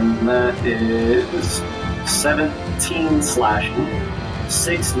 And that is 17 slashing,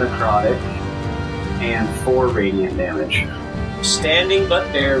 6 necrotic, and 4 radiant damage. Standing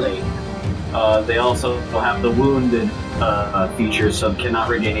but barely. They also have the wounded feature, so cannot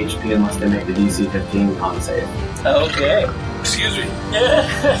regain HP unless they make the DC 15 con save. Okay. Excuse me.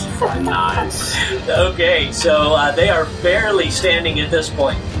 Nice. Okay, so they are barely standing at this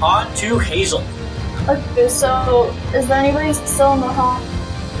point. On to Hazel. Okay, so is there anybody still in the hall?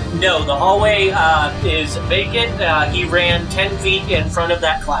 No, the hallway is vacant. He ran 10 feet in front of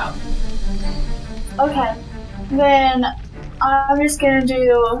that cloud. Okay, then I'm just gonna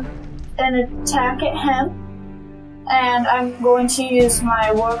do an attack at him, and I'm going to use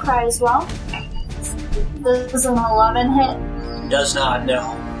my war cry as well. This is an 11 hit. Does not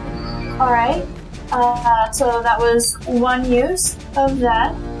know. Alright, so that was 1 use of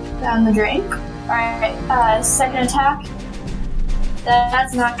that down the drain. Alright, second attack.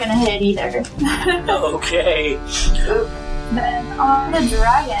 That's not gonna hit either. Okay. Then on the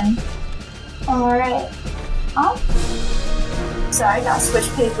dragon. Alright. Sorry, I gotta switch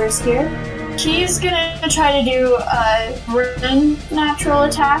papers here. He's gonna try to do a written natural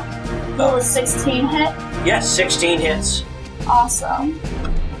attack. Will a 16 hit? Yes, 16 hits. Awesome.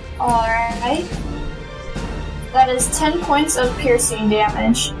 Alright. That is 10 points of piercing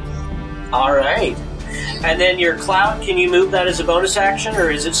damage. Alright. And then your cloud, can you move that as a bonus action, or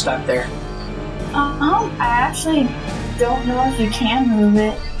is it stuck there? I actually don't know if you can move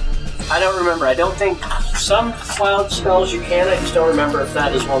it. I don't remember. I don't think some cloud spells you can. I just don't remember if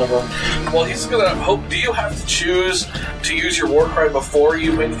that is one of them. Well, he's gonna hope. Do you have to choose to use your war cry before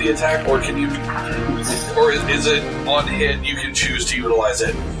you make the attack, or can you, or is it on hit? You can choose to utilize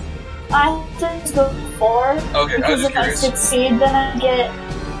it. I have to go 4. Okay, I was Because just if I curious. succeed, then I get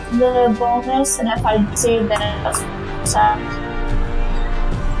the bonus, and if I succeed, then it's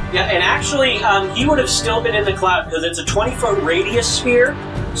Yeah, and actually, he would have still been in the cloud because it's a 20-foot radius sphere,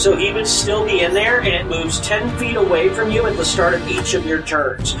 so he would still be in there, and it moves 10 feet away from you at the start of each of your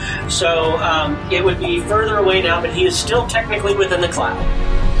turns. So it would be further away now, but he is still technically within the cloud.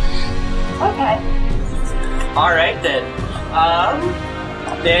 Okay. All right, then.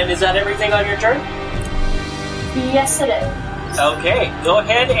 Then is that everything on your turn? Yes, it is. Okay, go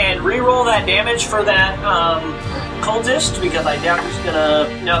ahead and re-roll that damage for that cultist, because I doubt he's gonna...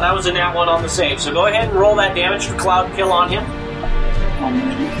 No, that was a nat 1 on the save. So go ahead and roll that damage for Cloud Kill on him.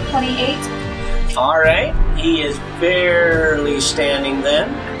 28. Alright, he is barely standing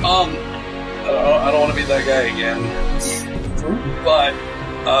then. I don't want to be that guy again. But,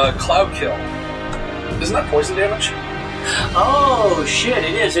 Cloud Kill. Isn't that poison damage? Oh, shit,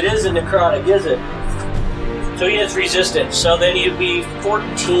 it is. It is a necrotic, is it? So he has resistance. So then he'd be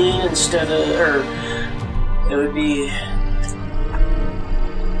 14 instead of... Or, it would be...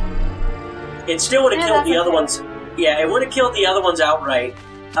 It still would have killed the other ones. Yeah, it would have killed the other ones outright.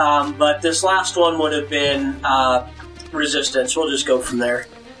 But this last one would have been resistance. We'll just go from there.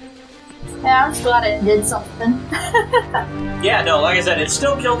 Yeah, I'm just glad it did something. Yeah, no, like I said, it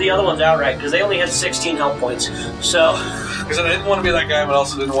still killed the other ones outright because they only had 16 health points. So... Because I didn't want to be that guy, but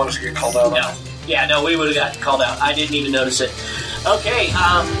also didn't want us to get called out. No. Yeah, no, we would have gotten called out. I didn't even notice it. Okay,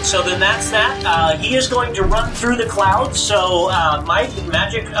 so then that's that. He is going to run through the clouds. So my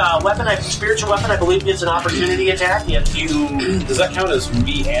magic weapon, spiritual weapon, I believe gets an opportunity attack if you... Does that count as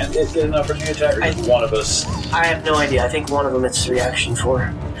me and it get an opportunity attack, or just one of us? I have no idea. I think one of them it's reaction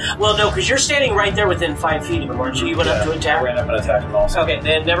for. Well, no, because you're standing right there within 5 feet of him, aren't you? You went up to I attack? ran up and attacked him also. Okay,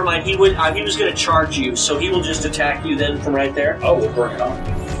 then never mind. He was going to charge you, so he will just attack you then from right there. Oh, we'll bring it on.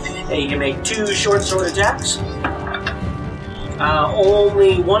 And you can make 2 short sword attacks.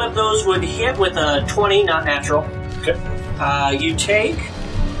 Only one of those would hit with a 20, not natural. Okay. You take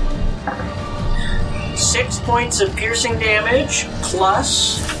 6 points of piercing damage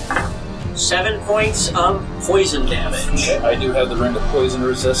plus 7 points of poison damage. Okay, I do have the ring of poison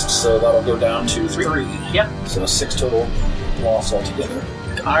resist, so that'll go down to 3. Yep. So 6 total loss altogether.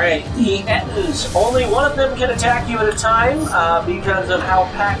 Alright, the Ettins. Only one of them can attack you at a time because of how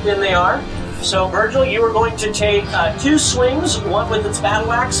packed in they are. So, Virgil, you are going to take 2 swings, one with its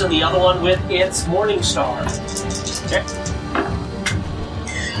battle axe and the other one with its morning star. Okay.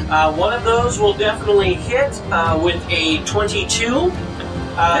 One of those will definitely hit with a 22.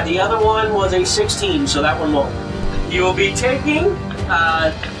 The other one was a 16, so that one won't. You will be taking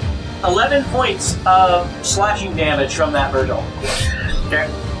 11 points of slashing damage from that, Virgil. Okay.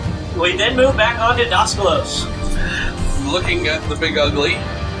 We then move back on to Doskalos. Looking at the big ugly.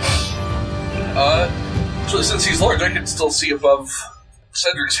 So since he's large, I can still see above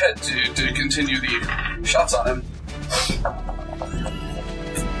Cedric's head to continue the shots on him.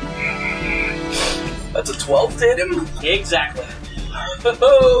 That's a 12 to hit him? Exactly.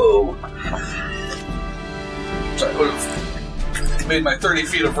 Oh! So I would have made my 30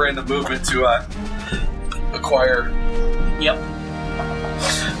 feet of random movement to acquire. Yep.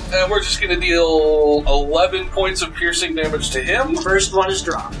 And we're just going to deal 11 points of piercing damage to him. First one is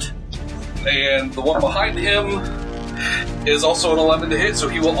dropped. And the one behind him is also an 11 to hit, so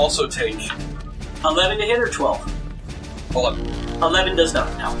he will also take 11 to hit or 12? 11. 11 does not,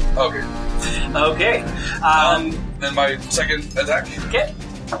 no. Okay. Okay. Then my second attack. Okay.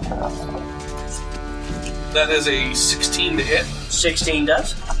 That is a 16 to hit. 16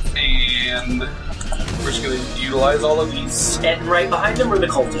 does. And we're just going to utilize all of these. And right behind him or the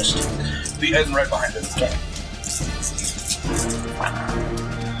cultist? The Eden right behind it. Okay.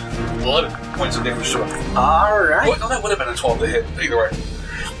 11 points of damage to him. Alright. Well, no, that would have been a 12 to hit, either way.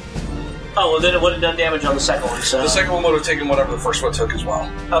 Oh, well then it would have done damage on the second one, so... The second one would have taken whatever the first one took as well.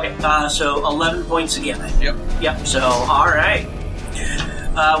 Okay, so 11 points again. Yep. Yep, so, alright.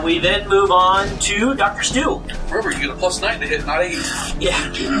 We then move on to Dr. Stu. Remember, you get a +9 to hit, not 8.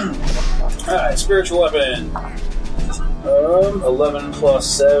 Yeah. Alright, spiritual weapon. 11 plus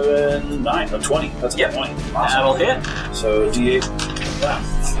 7, 9. No, 20. That's a 20. Awesome. That'll hit. So, D8. Wow.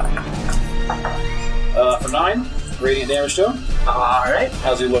 For 9, radiant damage to him. Alright.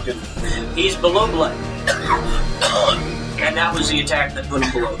 How's he looking? He's below blood. And that was the attack that put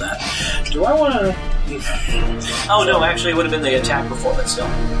him below that. Do I want to... Oh, no, actually, it would have been the attack before, but still.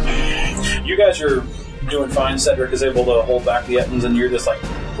 You guys are doing fine. Cedric is able to hold back the Ettins, and you're just, like,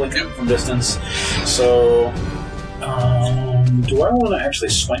 blinking from distance. So, do I want to actually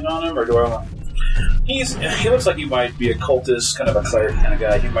swing on him, or do I want... He looks like he might be a cultist, kind of a cleric kind of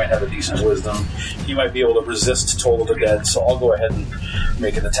guy. He might have a decent wisdom. He might be able to resist Toll of the Dead, so I'll go ahead and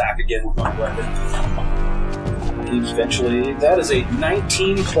make an attack again with my weapon. Eventually, that is a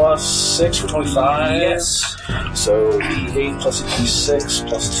 19 plus 6 for 25. Yes. So D8 plus a D6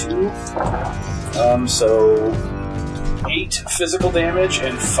 plus 2. So 8 physical damage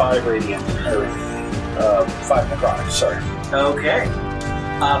and 5 radiant, or 5 necrotic, sorry. Okay.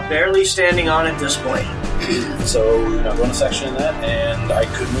 Barely standing on at this point. So, bonus action in that, and I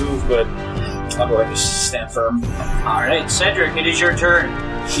could move, but I'll go ahead and just stand firm. Alright, Cedric, it is your turn.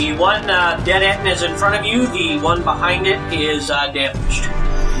 The one dead Etten is in front of you, the one behind it is damaged.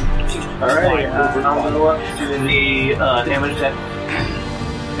 Alright, I'll go up to the damage check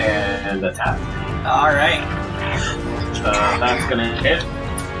and attack. Alright. That's gonna hit.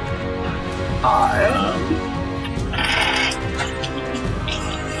 Alright.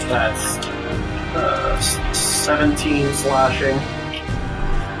 That's 17 slashing.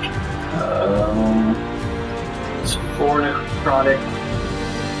 It's 4 necrotic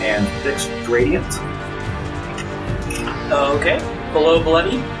and 6 radiant. Okay. Below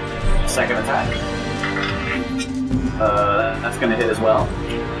bloody. Second attack. That's going to hit as well.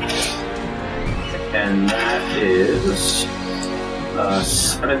 And that is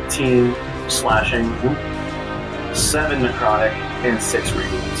 17 slashing, 7 necrotic, and 6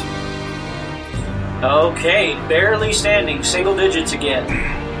 radiant. Okay, barely standing, single digits again.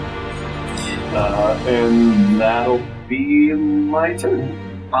 And that'll be my turn.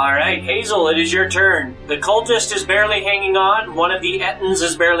 Alright, Hazel, it is your turn. The cultist is barely hanging on, one of the Ettins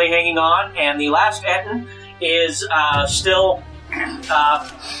is barely hanging on, and the last Ettin is still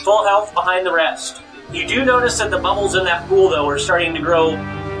full health behind the rest. You do notice that the bubbles in that pool, though, are starting to grow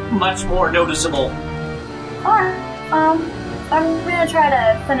much more noticeable. Alright, I'm gonna try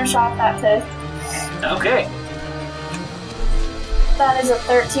to finish off that too. Okay, That is a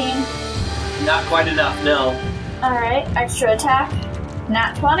 13. not quite enough, no. Alright, extra attack.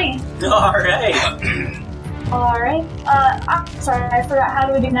 Nat 20. Alright. Alright. I'm sorry, I forgot. How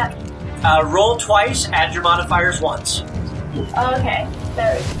do we do nat? Roll twice, add your modifiers once. Okay,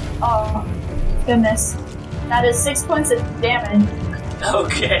 there we go. Oh, goodness. That is 6 points of damage.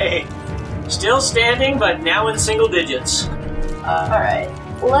 Okay. Still standing, but now in single digits. Alright,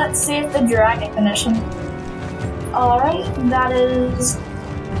 let's see if the dragon condition. Alright, that is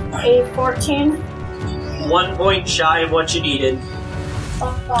a 14. 1 point shy of what you needed.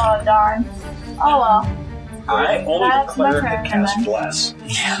 Oh, darn. Oh well. Alright. Only the That's my cleric turn, can cast then. Bless.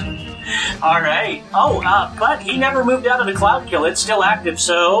 Alright. Oh, but he never moved out of the cloud kill. It's still active,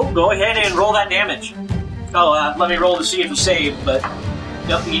 so go ahead and roll that damage. Oh, let me roll to see if he saved, but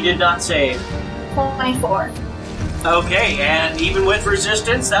nope, he did not save. 24. Okay, and even with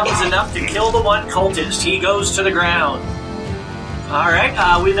resistance, that was enough to kill the one cultist. He goes to the ground.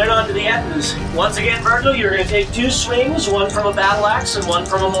 Alright, we then on to the Ettins. Once again, Virgil, you're going to take 2 swings, one from a battle axe and one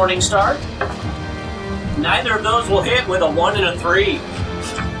from a morning star. Neither of those will hit with a 1 and a 3.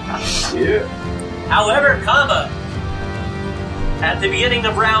 Yeah. However, comma, at the beginning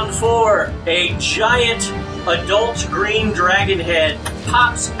of round 4, a giant adult green dragon head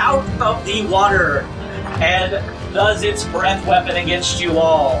pops out of the water and does its breath weapon against you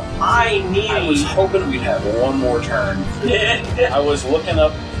all. I was need... hoping we'd have one more turn. I was looking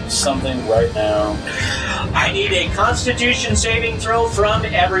up something right now. I need a Constitution saving throw from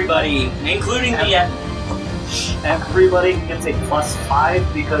everybody, including the Ettin. Everybody gets a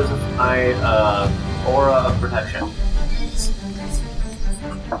 +5 because of my aura of protection.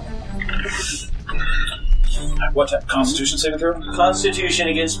 What type? Constitution saving throw? Constitution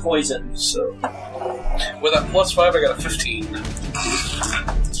against poison. So, With that +5, I got a 15.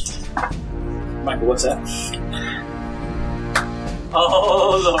 Michael, what's that?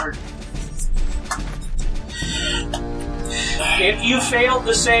 Oh, Lord. If you failed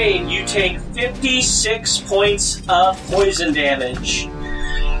the save, you take 56 points of poison damage.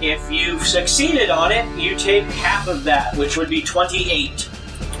 If you succeeded on it, you take half of that, which would be 28.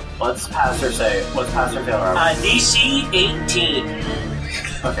 Let's pass or save. Let's pass or fail. DC 18.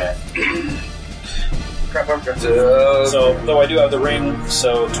 Okay. Crap, I've got to... So, though I do have the ring,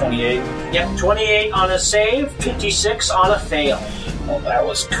 so 28. Yep, 28 on a save, 56 on a fail. Well, that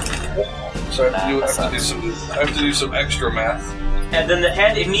was cool. So I have to do some extra math. And then the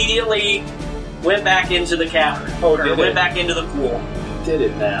head immediately went back into the cavern. Oh, or did went it? back into the pool. Did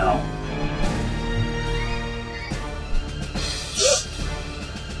it now.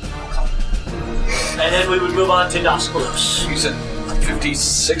 And then we would move on to Daskulos. You said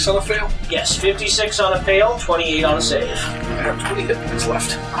 56 on a fail? Yes, 56 on a fail, 28 on a save. I have 20 hit points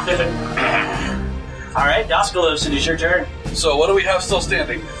left. All right, Doskalos, it is your turn. So what do we have still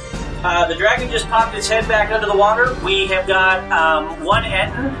standing? The dragon just popped its head back under the water. We have got one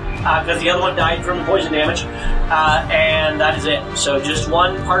Etten, because the other one died from poison damage, and that is it. So just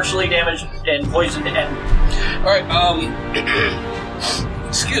one partially damaged and poisoned Etten. Alright,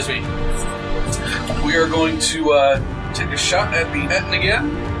 excuse me. We are going to take a shot at the Etten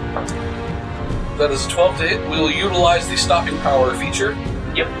again. That is a 12 to hit. We'll utilize the stopping power feature.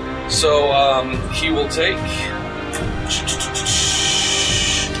 Yep. So he will take...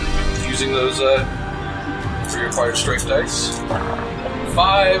 Using those pre-acquired strength dice.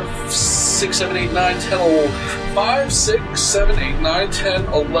 5, 6, 7, 8, 9, 10, 5, 6, 7, 8, 9, 10,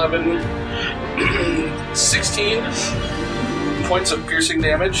 11, 16 points of piercing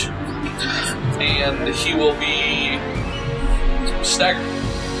damage. And he will be staggered.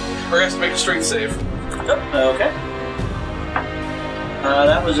 Or he has to make a strength save. Okay.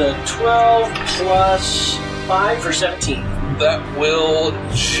 That was a 12 plus 5 for 17. That will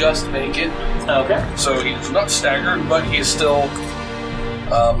just make it. Okay. So he's not staggered, but he still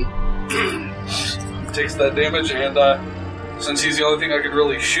takes that damage, and since he's the only thing I could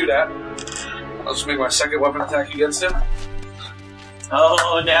really shoot at, I'll just make my second weapon attack against him.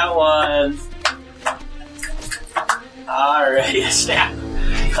 Oh, that one. Alright, snap.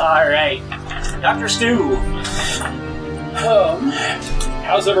 Alright. Dr. Stu.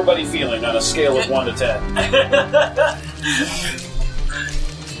 How's everybody feeling on a scale of 1 to 10?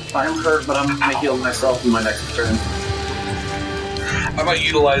 I'm hurt, but I'm going to heal myself in my next turn. I might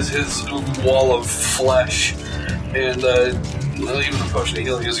utilize his wall of flesh, and even the potion of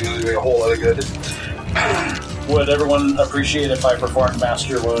healing isn't going to do a whole lot of good. Would everyone appreciate if I performed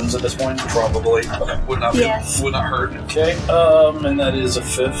Master Your Wounds at this point? Probably. Okay. Would not hurt. Okay, and that is a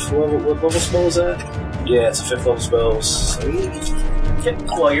 5th level. What level spell is that? Yeah, it's a 5th level spell. Sweet. Okay,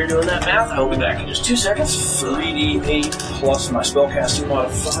 while you're doing that math, I'll be back in just 2 seconds. 3d8 plus my spellcasting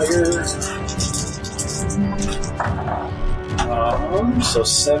modifier. So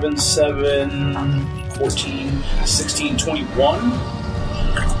 7, 7, 14, 16, 21.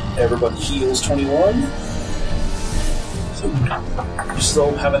 Everybody heals 21. So you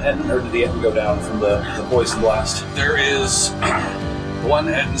still have an Etten, or did the Etten go down from the poison blast? There is one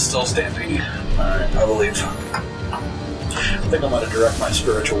Etten still standing, Alright, I believe. I think I'm going to direct my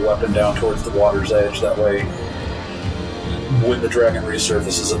spiritual weapon down towards the water's edge. That way, when the dragon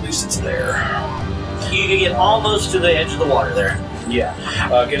resurfaces, at least it's there. You can get almost to the edge of the water there. Yeah,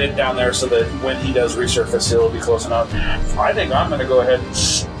 get it down there so that when he does resurface, it'll be close enough. I think I'm going to go ahead and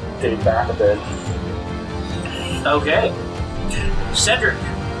stay back a bit. Okay. Cedric.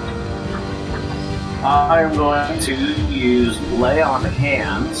 I'm going to use Lay on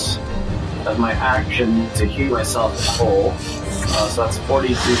Hands as my action to heal myself whole. So that's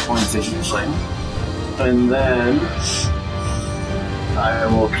 43 points of healing. And then I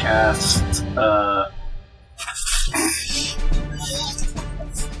will cast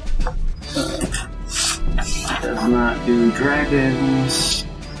does not do dragons.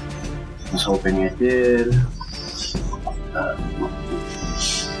 I was hoping it did.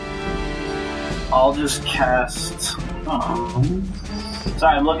 I'll just cast.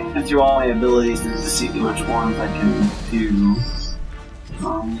 Sorry, I'm looking through all my abilities to see which ones I can do.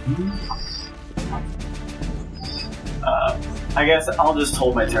 I guess I'll just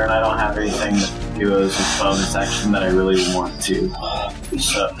hold my turn. I don't have anything to do as a bonus action that I really want to.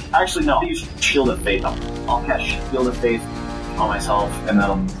 So, actually, no. I'll use Shield of Faith. I'll cast Shield of Faith on myself, and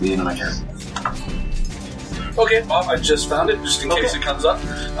that'll be the end of my turn. Okay, I just found it, just in case it comes up.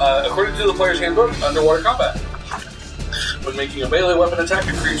 According to the player's handbook, underwater combat. When making a melee weapon attack,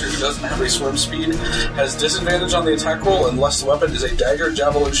 a creature who doesn't have a swim speed has disadvantage on the attack roll unless the weapon is a dagger,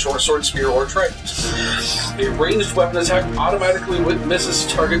 javelin, short sword, spear, or trident. A ranged weapon attack automatically misses a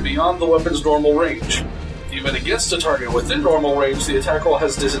target beyond the weapon's normal range. Even against a target within normal range, the attack roll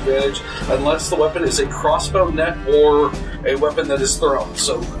has disadvantage unless the weapon is a crossbow, net, or a weapon that is thrown.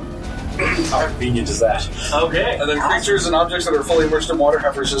 So, how convenient is that? Okay. And then creatures and objects that are fully immersed in water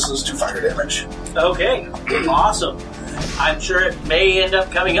have resistance to fire damage. Okay. Awesome. I'm sure it may end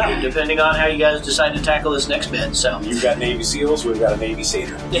up coming up, depending on how you guys decide to tackle this next bit. So You've got Navy SEALs, we've got a Navy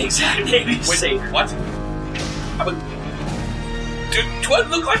Satyr. exactly. Wait, what? Do I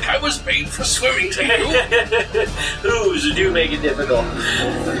look like I was made for swimming to you? Ooze do make it difficult.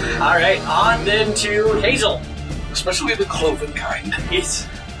 All right, on then to Hazel. Especially the cloven kind. Yes.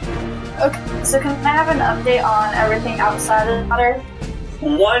 Okay, so can I have an update on everything outside of the water?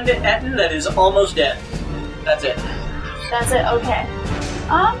 One Etten that is almost dead. That's it. That's it, okay.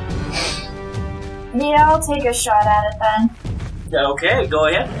 Yeah, I'll take a shot at it then. Okay, go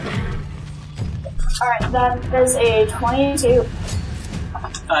ahead. Alright, that is a 22.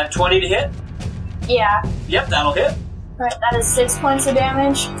 20 to hit? Yeah. Yep, that'll hit. Alright, that is 6 points of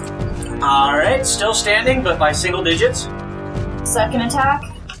damage. Alright, still standing, but by single digits. Second attack.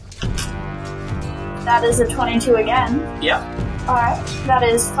 That is a 22 again. Yep. Alright, that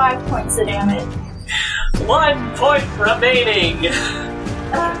is 5 points of damage. 1 point remaining.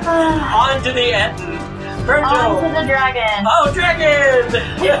 On to the end. Virgil. On to the dragon. Oh, dragon!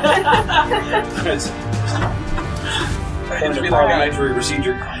 I hate to be parliamentary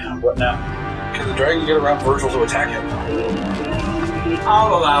procedure. What now? Can the dragon get around Virgil to attack him?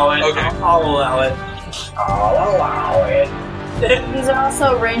 I'll allow it. Okay. I'll allow it. I'll allow it. These are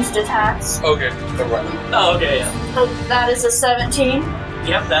also ranged attacks. Okay, never mind. Oh, okay, yeah. So that is a 17.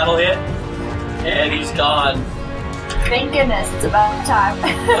 Yep, that'll hit. And he's gone. Thank goodness, it's about time.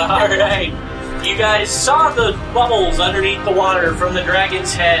 Alright. You guys saw the bubbles underneath the water from the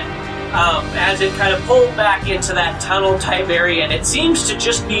dragon's head as it kind of pulled back into that tunnel type area, and it seems to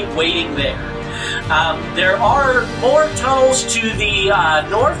just be waiting there. There are more tunnels to the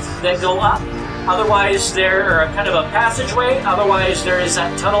north that go up. Otherwise, there are kind of a passageway. Otherwise, there is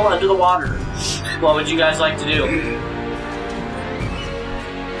that tunnel under the water. What would you guys like to do?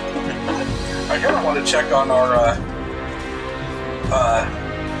 I kind of want to check on our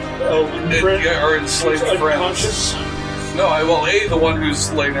our enslaved friends. No, the one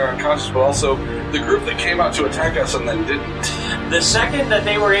who's laying there unconscious, but also the group that came out to attack us and then didn't. The second that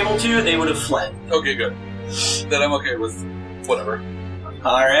they were able to, they would have fled. Okay, good. Then I'm okay with whatever.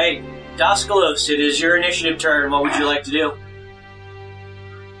 Alright. Daskalos, it is your initiative turn. What would you like to do?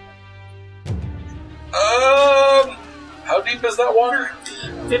 How deep is that water?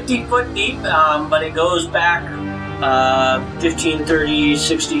 50 foot deep, but it goes back 15, 30,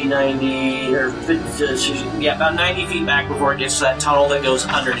 60, 90, or about 90 feet back before it gets to that tunnel that goes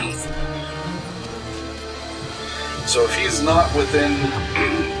underneath. So if he's not within...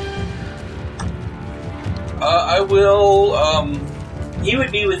 I will... He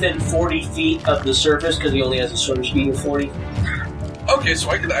would be within 40 feet of the surface because he only has a swim speed of 40. Okay, so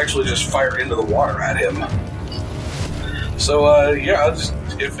I could actually just fire into the water at him. So, I'll just...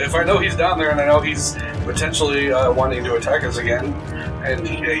 If I know he's down there and I know he's potentially wanting to attack us again, and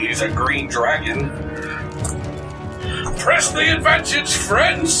he's a green dragon... Press the advantage,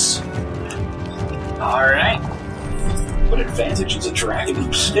 friends! Alright. What advantage is a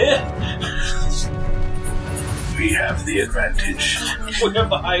dragon? We have the advantage. We have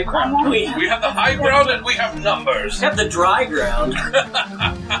the high ground. We We have the high ground and we have numbers. have the dry ground.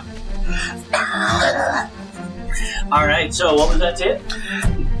 Alright, so what was that to hit?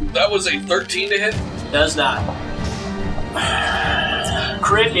 That was a 13 to hit. Does not.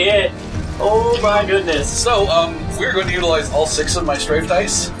 Crit hit. Oh my goodness. So, we're going to utilize all 6 of my strafe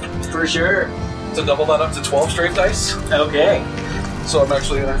dice For sure. to double that up to 12 strafe dice. Okay. So I'm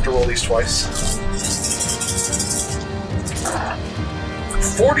actually going to have to roll these twice.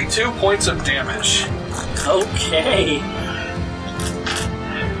 42 points of damage. Okay.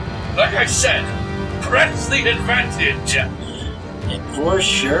 Like I said, press the advantage. For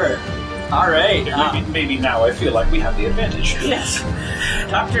sure. Alright. Maybe now I feel like we have the advantage. Yes.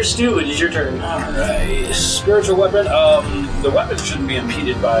 Dr. Stu, it is your turn. Alright. Spiritual weapon. The weapon shouldn't be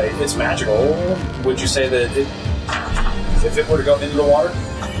impeded by... It's magical. Would you say that if it were to go into the water?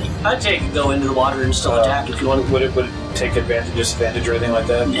 I'd take it, go into the water and still attack if you want. Would it take disadvantage or anything like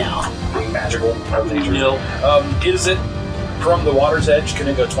that? No. Being magical of nature? No. Is it from the water's edge? Can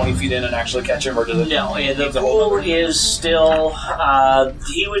it go 20 feet in and actually catch him, or does it? No, the pool is still,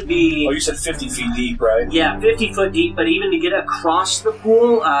 he would be... Oh, you said 50 feet deep, right? Yeah, 50 foot deep, but even to get across the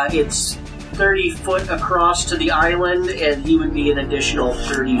pool, it's 30 foot across to the island, and he would be an additional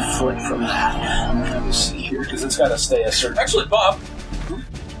 30 foot from that. Let me see here, because it's got to stay a certain... Actually, Bob,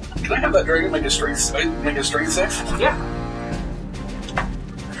 can I have that dragon make a strength save? Yeah.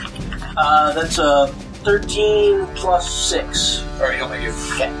 That's a 13 plus 6. Alright, he'll make it.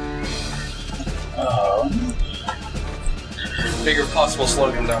 Okay. Figure if possible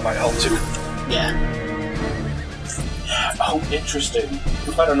slowing him down might help too. Yeah. Oh, interesting.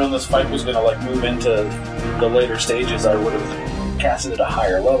 If I'd have known this fight was going to move into the later stages, I would have cast it at a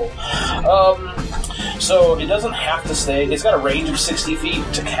higher level. So it doesn't have to stay. It's got a range of 60 feet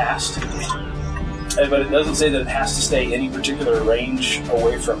to cast, but it doesn't say that it has to stay any particular range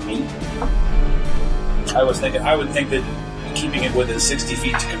away from me. I would think that keeping it within 60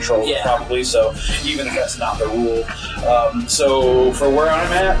 feet to control it, probably. So even if that's not the rule, so for where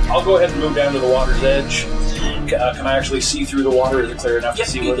I'm at, I'll go ahead and move down to the water's edge. Can I actually see through the water? Is it clear enough to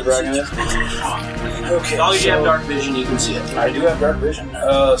see where the dragon is? Okay. As long as you have dark vision, you can see it. I do have dark vision,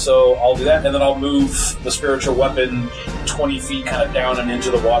 so I'll do that, and then I'll move the spiritual weapon 20 feet kind of down and into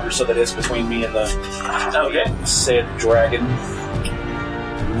the water so that it's between me and the said dragon.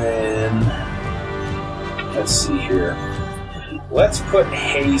 And then, let's see here. Let's put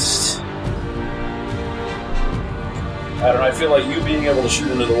haste. I don't know, I feel like you being able to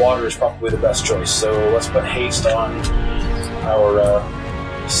shoot into the water is probably the best choice, so let's put haste on our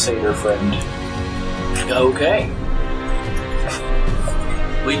satyr friend. Okay.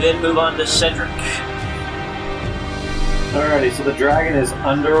 We then move on to Cedric. Alrighty, so the dragon is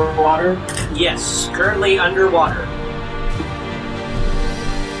underwater? Yes, currently underwater.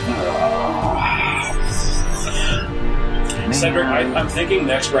 Cedric, I'm thinking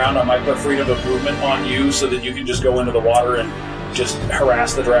next round I might put freedom of movement on you so that you can just go into the water and just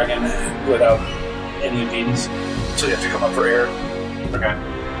harass the dragon without any impedance. So you have to come up for air. Okay.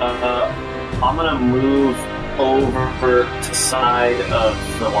 I'm gonna move over to the side of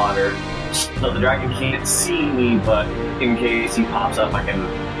the water so the dragon can't see me, but in case he pops up, I can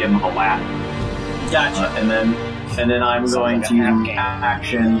give him a whack. Gotcha. And then I'm going to use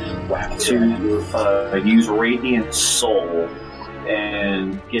action to use Radiant Soul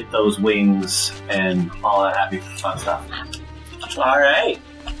and get those wings and all that happy fun stuff. Alright.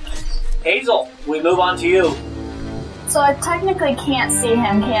 Hazel, we move on to you. So I technically can't see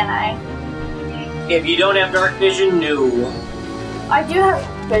him, can I? If you don't have dark vision, no. I do have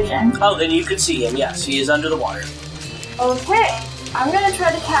vision. Oh, then you can see him, yes. He is under the water. Okay. I'm gonna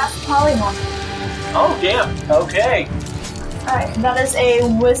try to cast Polymorph. Oh, damn. Okay. Alright, that is a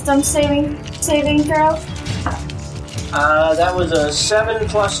wisdom saving throw. That was a 7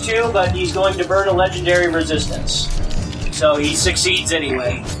 plus 2, but he's going to burn a legendary resistance. So he succeeds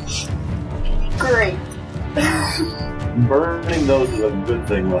anyway. Great. Burning those is a good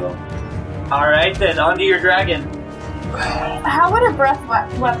thing, though. Alright, then on to your dragon. How would a breath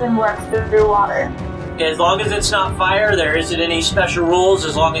weapon work through water? As long as it's not fire, there isn't any special rules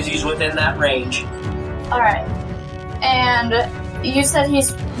as long as he's within that range. Alright. And you said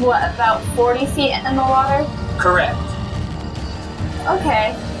he's, about 40 feet in the water? Correct.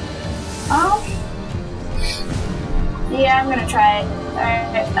 Okay. Yeah, I'm gonna try it.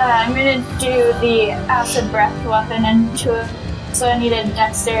 Alright, I'm gonna do the acid breath weapon into it. So I need a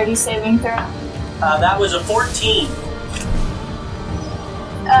dexterity saving throw. That was a 14.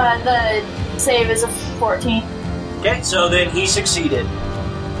 The save is a 14. Okay, so then he succeeded.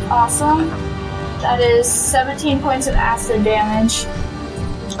 Awesome. That is 17 points of acid damage.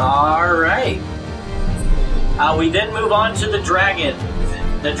 Alright. We then move on to the dragon.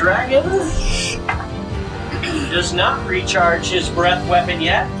 The dragon does not recharge his breath weapon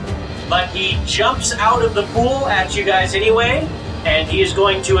yet, but he jumps out of the pool at you guys anyway, and he is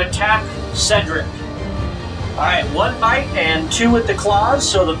going to attack Cedric. Alright, 1 bite and 2 with the claws,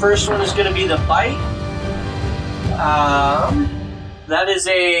 so the first one is going to be the bite. That is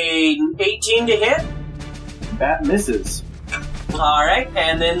a 18 to hit. That misses. Alright,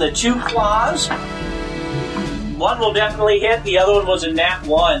 and then the 2 claws. One will definitely hit, the other one was a nat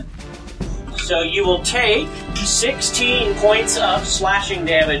 1. So you will take 16 points of slashing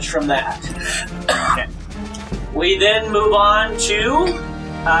damage from that. Okay. We then move on to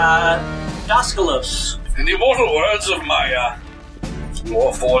Doskalos. In the immortal words of my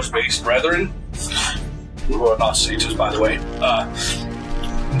Warforged-based brethren, who are not satyrs, by the way,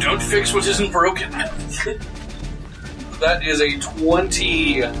 don't fix what isn't broken. That is a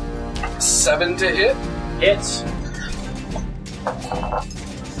 27 to hit. Hits.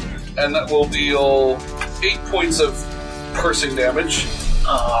 And that will deal 8 points of cursing damage.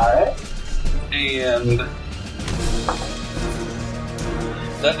 Alright. And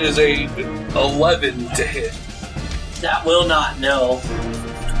that is a 11 to hit. That will not, no.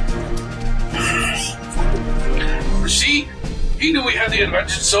 See? He knew he had the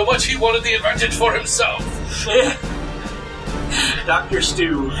advantage so much he wanted the advantage for himself. Dr.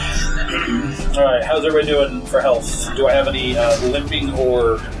 Stu. Alright, how's everybody doing for health? Do I have any limping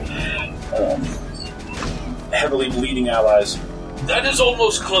or heavily bleeding allies? That is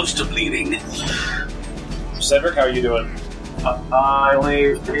almost close to bleeding. Cedric, how are you doing? I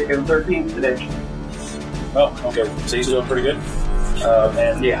only taken 13 today. Oh, okay. So he's doing pretty good.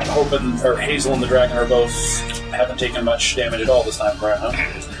 And Yeah. I'm hoping, Hazel and the dragon are both haven't taken much damage at all this time around,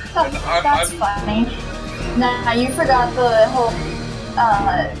 huh? That's funny. Nah, you forgot the whole,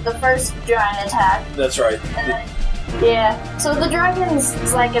 the first giant attack. That's right. Yeah. So the dragon's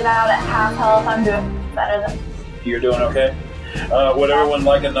like about at half health. I'm doing better than. You're doing okay? Would everyone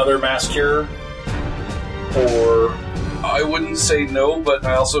like another mass cure? or I wouldn't say no, but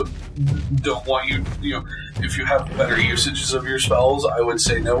I also don't want you, if you have better usages of your spells, I would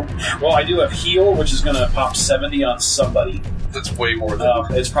say no. well, I do have heal, which is going to pop 70 on somebody. That's way more than...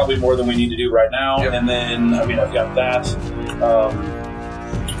 It's probably more than we need to do right now. Yep. And then, I've got that.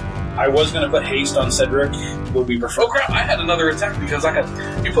 I was going to put haste on Cedric. Would we prefer? Oh crap, I had another attack because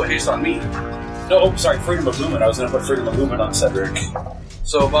you put haste on me. No, sorry, freedom of movement. I was going to put freedom of movement on Cedric.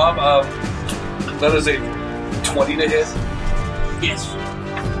 So, Bob, that is a 20 to hit Yes.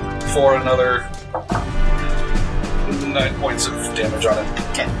 for another 9 points of damage on it.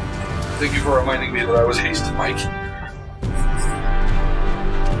 Okay. Thank you for reminding me that I was hasted, Mike.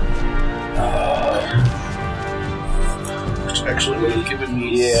 Which actually would have given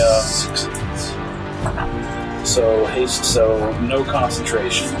me 6 hits. So haste, so no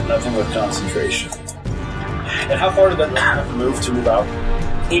concentration. Nothing with concentration. And how far did that have to move out?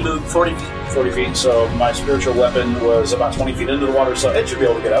 He moved 40 feet. 40 feet. So my spiritual weapon was about 20 feet into the water, so it should be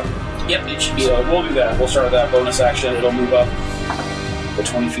able to get up. Yep, it should be. So we'll do that. We'll start with that bonus action. It'll move up the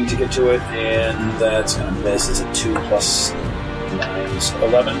 20 feet to get to it, and that's going to miss. It's a 2 plus 9 is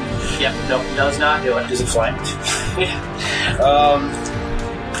 11. Yep, nope, does not do it. Is it flanked?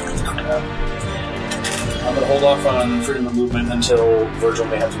 I'm going to hold off on freedom of movement until Virgil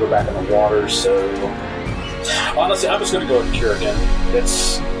may have to go back in the water, so... Honestly, I'm just going to go with Cure again.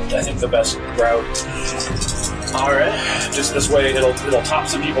 It's, I think, the best route. Alright. Just this way, it'll top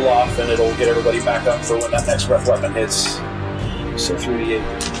some people off, and it'll get everybody back up for when that next breath weapon hits. So 3d8,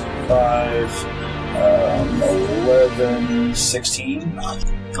 5, 11, 16.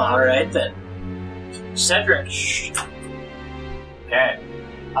 Alright then. Cedric. Okay.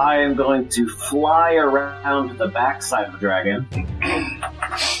 I am going to fly around to the backside of the dragon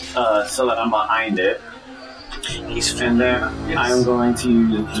so that I'm behind it. And then I am going to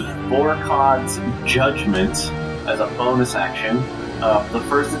use Vorkod's Judgment as a bonus action. The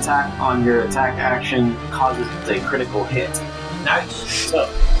first attack on your attack action causes a critical hit. Nice. So,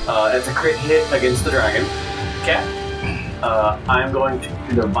 it's a crit hit against the dragon. Okay. I'm going to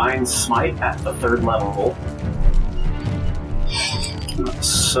Divine Smite at the 3rd level.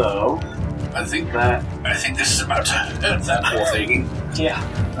 So, I think that this is about to end that whole thing. Yeah.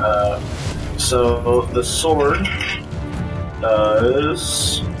 So the sword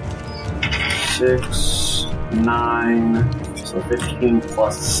does 6, 9, so 15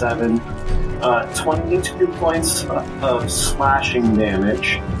 plus 7, 22 points of slashing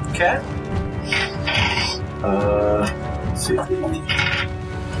damage. Okay. Let's see.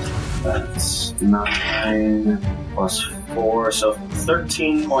 That's 9 plus 4, so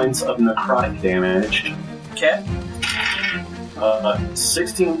 13 points of necrotic damage. Okay.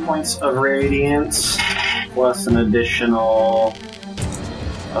 16 points of radiance, plus an additional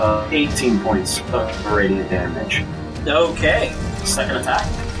 18 points of radiant damage. Okay. Second attack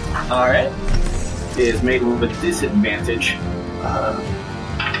Alright. is made with disadvantage.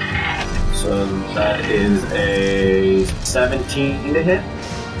 So that is a 17 to hit.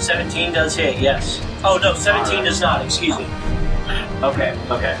 17 does hit, yes. Oh no, 17 does not, excuse me. Okay.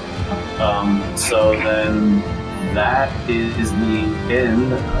 So then that is the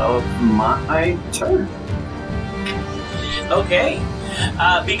end of my turn. Okay.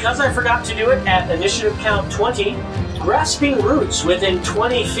 Because I forgot to do it at initiative count 20, grasping roots within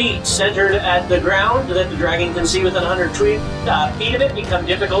 20 feet centered at the ground that the dragon can see within 100 feet of it become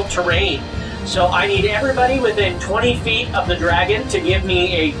difficult terrain. So I need everybody within 20 feet of the dragon to give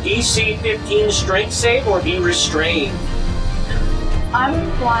me a DC 15 strength save or be restrained.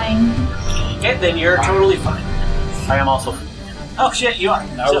 I'm flying. Okay, then you're totally fine. I am also. Oh shit, you are.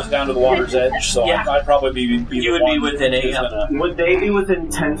 I was down to the water's edge, so Yeah. I'd probably be You would be within who's 8. gonna- Would they be within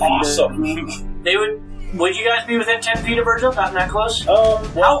 10 feet Awesome. of me? They would. Would you guys be within 10 feet of Virgil? Not that close? Well,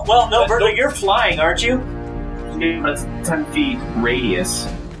 No, Virgil, don't- you're flying, aren't you? That's 10 feet radius.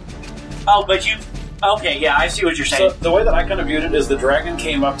 Oh, but you. Okay, yeah, I see what you're saying. So the way that I kind of viewed it is the dragon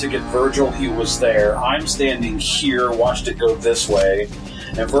came up to get Virgil. He was there. I'm standing here, watched it go this way,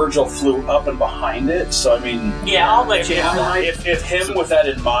 and Virgil flew up and behind it. So I mean, Yeah, I'll let you have that. if him with that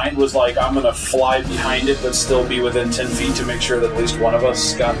in mind was like, I'm going to fly behind it, but still be within 10 feet to make sure that at least one of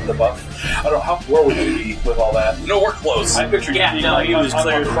us got the buff. I don't know where would we be with all that. No, we're close. I pictured Yeah, you being no, like, he was I'm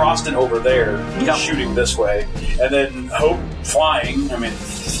clear. across and over there, Yep. shooting this way, and then Hope flying. I mean,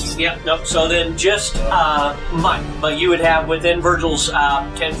 Yep, nope. So then just Mike, but you would have within Virgil's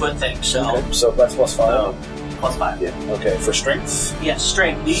 10-foot thing. So okay, so that's plus 5. So, plus 5, yeah. Okay, for strength. yes,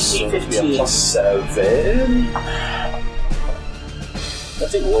 strength DC So, 15. yeah, plus 7. That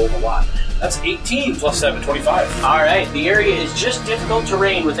thing rolled a lot. That's 18 plus 7, 25. All right, the area is just difficult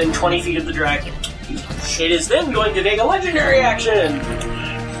terrain within 20 feet of the dragon. It is then going to take a legendary action.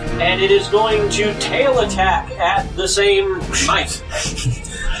 And it is going to tail attack at the same mite.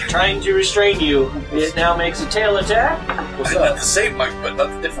 Trying to restrain you. It now makes a tail attack. What's not the same mic, but not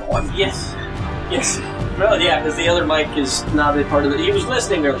the different one. Yes. Yes. Well, yeah, because the other mic is not a part of it. He was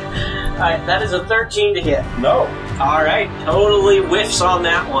listening earlier. Alright, that is a 13 to hit. No. Alright, totally whiffs on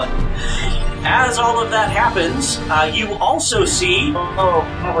that one. As all of that happens, you also see... Oh,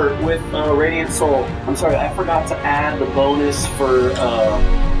 Robert, with Radiant Soul. I'm sorry, I forgot to add the bonus for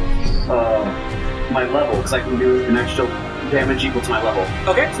my level, because I can do an extra damage equal to my level.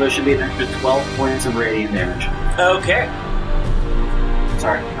 Okay. So there should be an extra 12 points of radiant damage. Okay.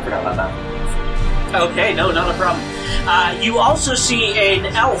 Sorry, I forgot about that. Okay, no, not a problem. You also see an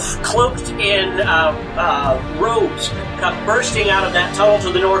elf cloaked in robes come bursting out of that tunnel to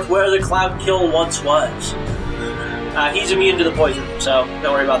the north where the Cloud Kill once was. He's immune to the poison, so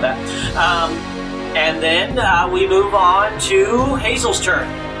don't worry about that. And then we move on to Hazel's turn.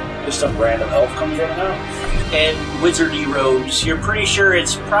 Just some random elf comes running out. And wizardy robes. You're pretty sure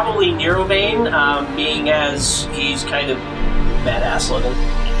it's probably Nerovane, being as he's kind of badass looking.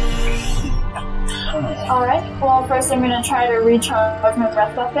 Alright, well, first I'm going to try to recharge my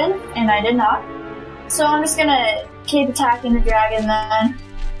breath weapon, and I did not. So I'm just going to keep attacking the dragon then.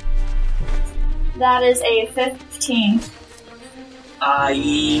 That is a 15.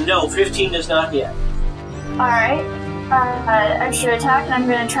 No, 15 does not yet. Alright, extra attack, and I'm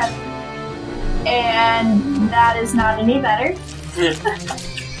going to try. And that is not any better.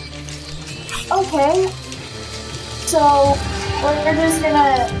 Okay, so we're just going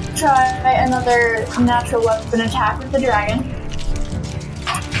to try another natural weapon attack with the dragon.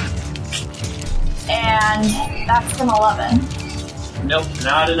 And that's an 11. Nope,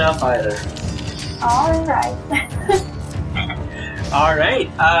 not enough either. Alright. Alright,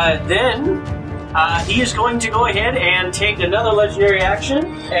 then he is going to go ahead and take another legendary action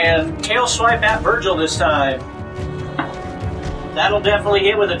and tail swipe at Virgil this time. That'll definitely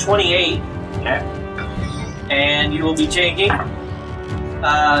hit with a 28. Okay. And you will be taking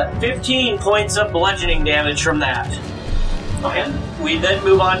 15 points of bludgeoning damage from that. And we then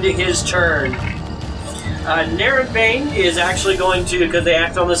move on to his turn. Nerenbane is actually going to, because they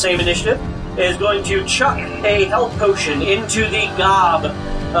act on the same initiative, is going to chuck a health potion into the gob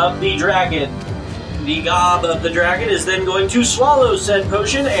of the dragon. The gob of the dragon is then going to swallow said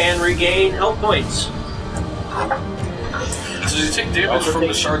potion and regain health points. So you take damage from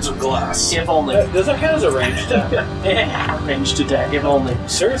the shards of glass. If only. Does that count as a ranged attack? Ranged attack, if only.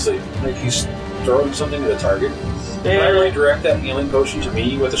 Seriously? Like he's throwing something to the target? Can I redirect that healing potion to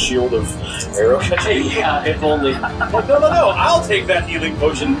me with a shield of arrow catching? Yeah, if only. Like, no, I'll take that healing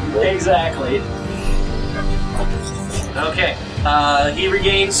potion. Exactly. Okay. He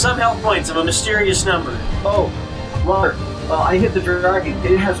regains some health points of a mysterious number. Oh, Robert, I hit the dragon.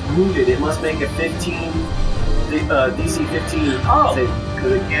 It has wounded. It must make a 15, DC 15 Oh.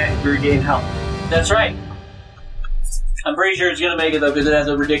 because it can't regain health. That's right. I'm pretty sure it's going to make it, though, because it has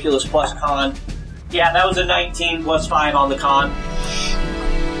a ridiculous plus con. Yeah, that was a 19 plus 5 on the con.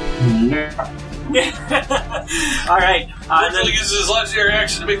 Alright. Virgil uses his legendary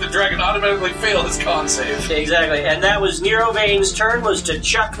action to make the dragon automatically fail his con save. Exactly. And that was Nerovane's turn, was to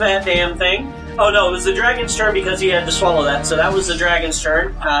chuck that damn thing. Oh no, it was the dragon's turn because he had to swallow that. So that was the dragon's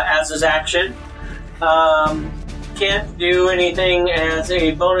turn as his action. Can't do anything as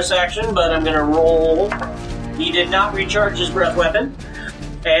a bonus action, but I'm going to roll. He did not recharge his breath weapon.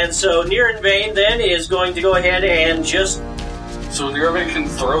 And so Nerenbane then is going to go ahead and just... So Nerenbane can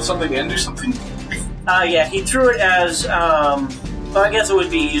throw something and do something? yeah, he threw it as... well, I guess it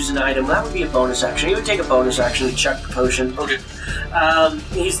would be used an item. That would be a bonus action. He would take a bonus action to chuck the potion. Okay.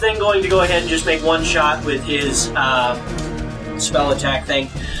 He's then going to go ahead and just make one shot with his spell attack thing.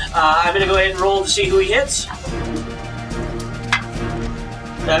 I'm going to go ahead and roll to see who he hits.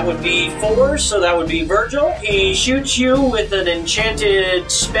 That would be 4, so that would be Virgil. He shoots you with an enchanted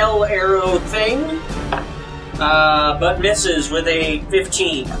spell arrow thing, but misses with a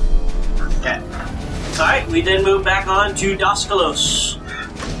 15. Okay. Alright, we then move back on to Doskalos.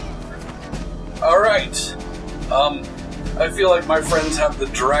 Alright. I feel like my friends have the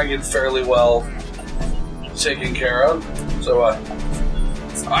dragon fairly well taken care of, so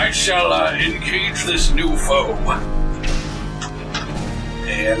I shall engage this new foe.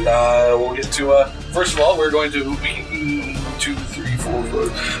 And we'll get to, first of all, we're going to, 2, 3, 4,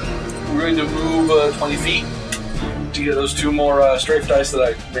 5. We're going to move 20 feet to get those 2 more strafe dice that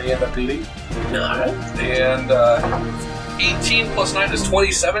I may end up needing. Alright. And 18 plus 9 is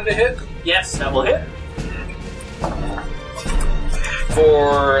 27 to hit. Yes, that will hit.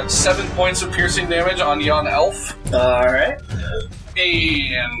 for 7 points of piercing damage on Yon Elf. Alright.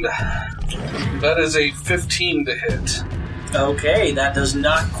 And that is a 15 to hit. Okay, that does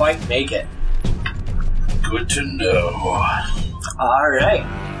not quite make it. Good to know. Alright.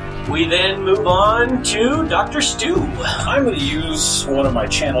 We then move on to Dr. Stu. I'm going to use one of my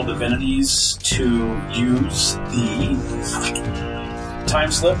channel divinities to use the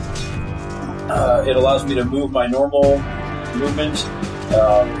time slip. It allows me to move my normal movement,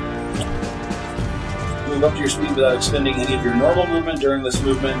 move up to your speed without expending any of your normal movement. During this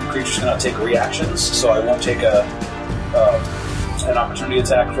movement, creatures cannot take reactions, so I won't take an opportunity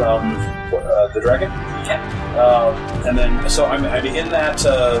attack from the dragon. Okay. And then, so I'm in that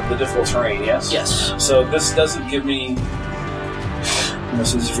the difficult terrain. Yes. Yes. So this doesn't give me.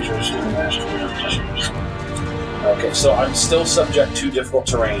 Okay, so I'm still subject to difficult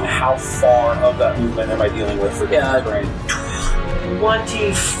terrain. How far of that movement am I dealing with for difficult terrain?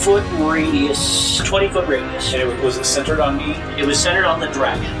 20-foot radius. 20-foot radius. And was it centered on me? It was centered on the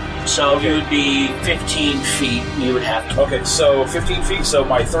dragon. So you would be 15 feet. You would have to. Okay, so 15 feet. So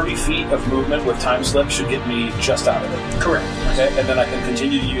my 30 feet of movement with time slip should get me just out of it. Correct. Okay, and then I can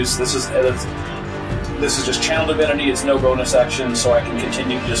continue to use this is just channel divinity. It's no bonus action, so I can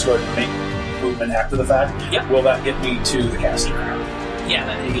continue to just go ahead and make movement after the fact. Yep. Will that get me to the caster? Yeah,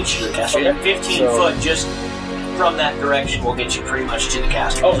 that gets you to the caster. Okay, 15 so- foot just from that direction will get you pretty much to the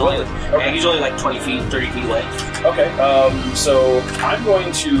caster. Oh, He's really? only, Okay. yeah, he's only like 20 feet, 30 feet away. Okay, so I'm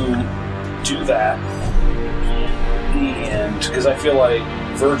going to do that, and because I feel like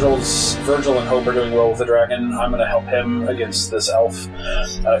Virgil and Hope are doing well with the dragon, I'm going to help him against this elf.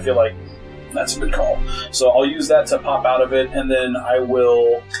 And I feel like that's a good call. So I'll use that to pop out of it, and then I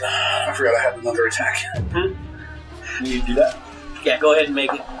will. I forgot I had another attack. You do that? Yeah, go ahead and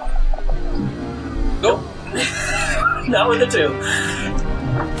make it. Nope. Not with the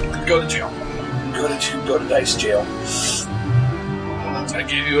 2. Go to jail. Go to dice jail. I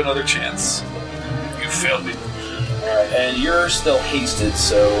gave you another chance. You failed me. Alright, and you're still hasted,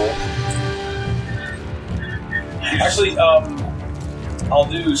 so... Actually, I'll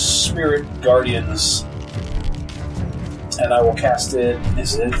do Spirit Guardians, and I will cast it...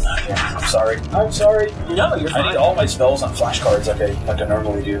 Is it? Okay, I'm sorry. No, you're I fine. need all my spells on flashcards like I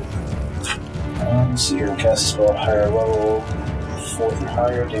normally do. Let's see here. Cast a spell at higher level. 4th and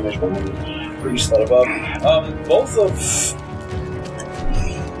higher. Damage 1. Priest that above. Both of...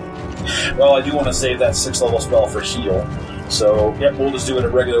 Well, I do want to save that 6th level spell for heal. So, yep, we'll just do it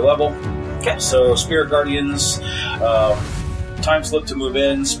at regular level. Okay. So, Spirit Guardians. Time slip to move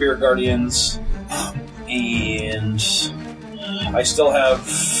in. Spirit Guardians. And... I still have...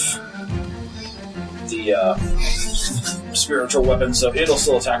 the spiritual weapon, so it'll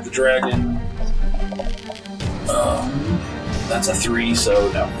still attack the dragon. That's a 3, so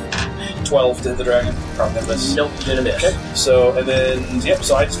no. 12 to hit the dragon. Probably gonna miss. Nope, didn't miss. Okay. So, and then, yep,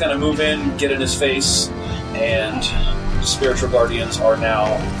 so I just kind of move in, get in his face, and spiritual guardians are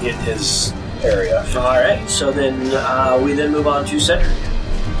now in his area. Alright, so then we then move on to Cedric.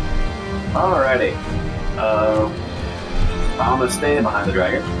 Alrighty. I'm going to stay behind the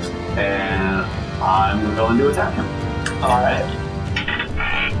dragon, and I'm going to attack him. Alright.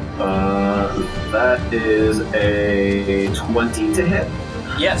 That is a 20 to hit.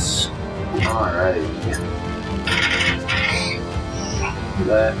 Yes. Alrighty.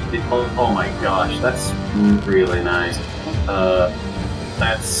 Oh my gosh, that's really nice.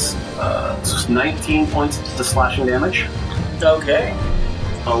 That's 19 points of slashing damage, Okay.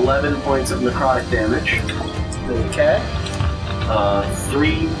 11 points of necrotic damage, Okay.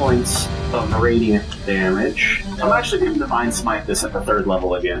 3 points of radiant damage. I'm actually going to Divine Smite this at the 3rd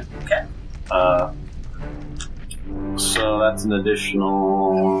level again. Okay. So that's an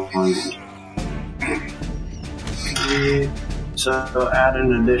additional... So add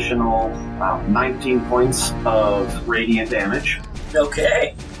an additional 19 points of radiant damage.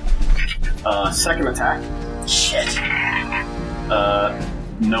 Okay. Second attack. Shit.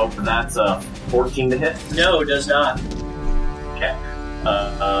 Nope, that's a 14 to hit. No, does not. Okay.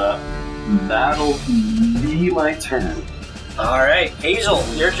 That'll be my turn. Alright, Hazel,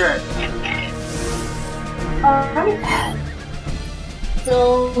 your turn. Alright.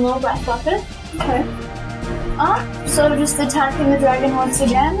 Still no breath weapon. Okay. So just attacking the dragon once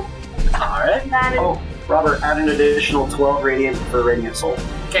again. Alright. That is, Oh, Robert, add an additional 12 radiant for Radiant Soul.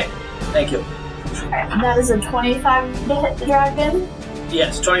 Okay, thank you. that is a 25 to hit the dragon.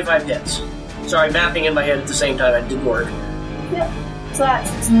 Yes, 25 hits. Sorry, mapping in my head at the same time, it didn't work. Yep. So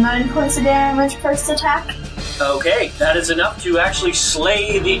that's 9 points of damage first attack. Okay, that is enough to actually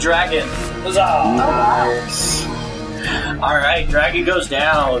slay the dragon. Huzzah! Oh wow. Nice. All right, dragon goes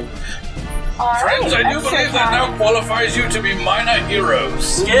down. All right, Friends, I do extra believe that time. now qualifies you to be minor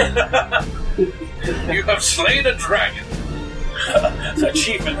heroes. Yeah. You have slain a dragon.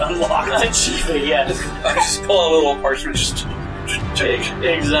 Achievement unlocked. Achievement, yes. I just pull a little parchment, just take.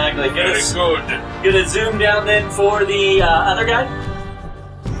 Exactly. Very good. Gonna zoom down then for the other guy.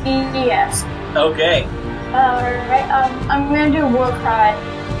 Yes. Okay. Alright, I'm gonna do War Cry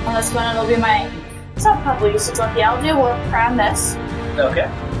on this one. It'll be my... It's not probably usage lucky. I'll do War Cry on this. Okay.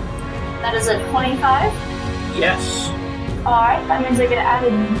 That is a 25. Yes. Alright, that means I get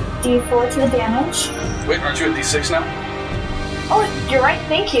added d4 to the damage. Wait, aren't you at D6 now? Oh, you're right,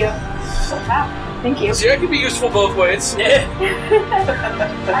 thank you. Wow, thank you. See, I can be useful both ways. Yeah.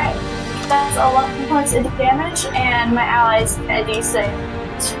 Alright, that's 11 points of damage, and my allies get a d6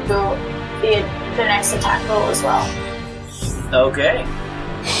 to the next attack roll as well. Okay.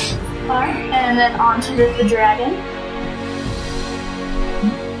 Alright, and then on to the dragon.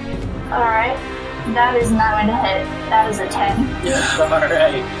 Alright, that is not going to hit. That is a 10. All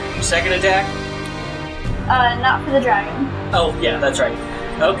right. Second attack. Not for the dragon. Oh, yeah, that's right.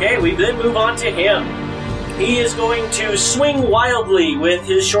 Okay, we then move on to him. He is going to swing wildly with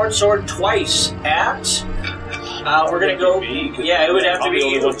his short sword twice at. We're gonna go. Yeah, it would have to be the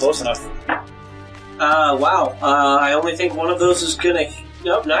only one close enough. Wow. I only think one of those is gonna.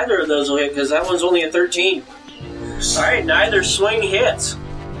 Nope, neither of those will hit because that one's only a 13. All right, neither swing hits.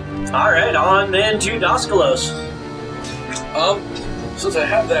 All right, on then to Doskalos. Since I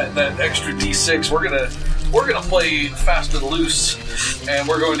have that extra D6, we're gonna play fast and loose, and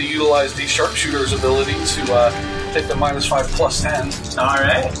we're going to utilize the sharpshooter's ability to take the -5 plus 10. All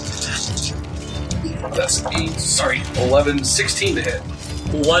right. That's 11, 16 to hit.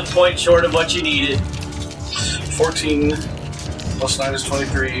 1 point short of what you needed. 14 plus 9 is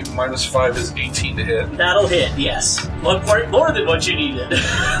 23, -5 is 18 to hit. That'll hit, yes. 1 point more than what you needed.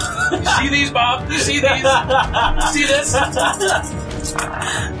 You see these, Bob? You see these? See this?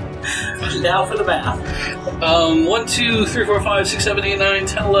 Now for the math. 1, 2, 3, 4, 5, 6, 7, 8, 9,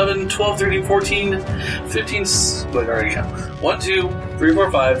 10, 11, 12, 13, 14, 15. Wait, I already count. 1, 2, 3,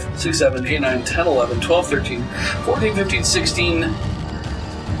 4, 5, 6, 7, 8, 9, 10, 11, 12, 13, 14, 15, 16,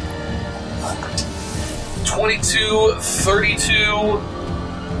 22, 32,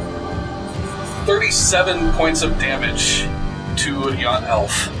 37 points of damage to Yon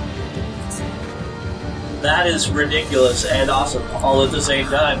Elf. That is ridiculous and awesome all at the same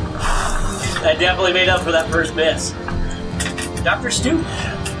time. That definitely made up for that first miss. Dr. Stu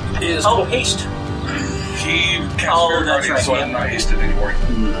is... Oh, haste. He cast Oh, Spirit that's Guardian, right, so yeah. I'm not hasted anymore.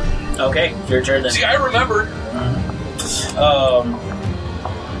 Okay, your turn then. See, I remembered.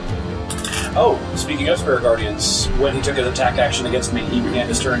 Speaking of Spirit Guardians, when he took his attack action against me, he began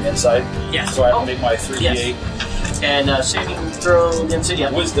his turn inside. Yes. So I have to make my 3d8 Yes. And saving throw against it,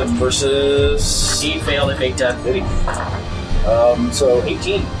 yeah. wisdom versus... He failed at big time. Did he? So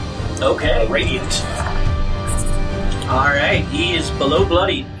 18. Okay. Radiant. Alright, he is below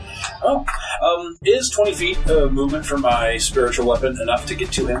bloody. Oh. Is 20 feet of movement for my spiritual weapon enough to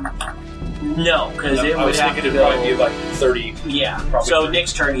get to him? No, because No, it I would was have thinking to it'd probably be go... like 30. Yeah, probably so 30.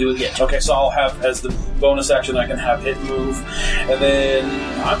 next turn he would get. Okay, so I'll have, as the bonus action, I can have hit move. And then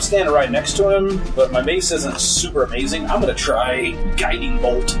I'm standing right next to him, but my mace isn't super amazing. I'm going to try Guiding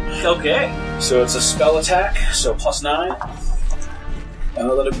Bolt. Okay. So it's a spell attack, so plus 9.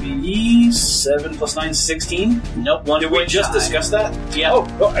 That'll be 7 plus 9, 16. Nope, 1 Did we point just shy. discuss that? Yeah. Oh,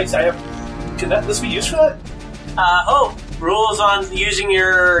 I have... Can this be used for that? Rules on using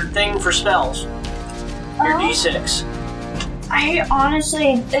your thing for spells. Your D6. I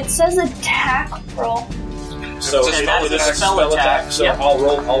honestly, it says attack roll. So It's a it's spell this attack. spell attack, so Yep. I'll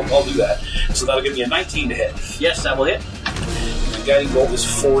roll. I'll do that. So that'll give me a 19 to hit. Yes, that will hit. And Guiding Bolt is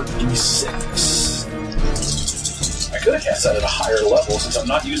 4d6. I could have cast that at a higher level since I'm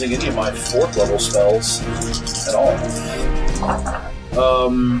not using any of my 4th level spells at all.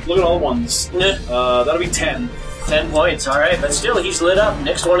 Look at all the ones. That'll be 10. 10 points, alright, but still he's lit up.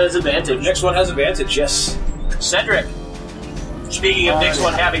 Next one has advantage. Next one has advantage, yes. Cedric. Speaking of next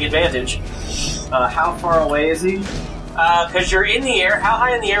one having advantage, How far away is he? because you're in the air, how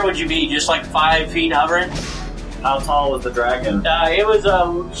high in the air would you be? Just like 5 feet hovering? How tall was the dragon? It was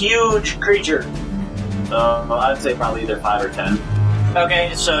a huge creature. I'd say probably either 5 or 10.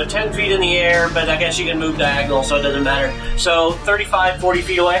 Okay, so 10 feet in the air, but I guess you can move diagonal, so it doesn't matter. So 35, 40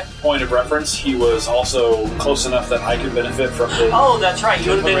 feet away? Point of reference, he was also close enough that I could benefit from the... Oh, that's right, you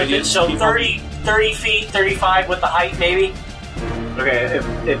would have been Radiant so people. 30 feet, 35 with the height, maybe? Okay,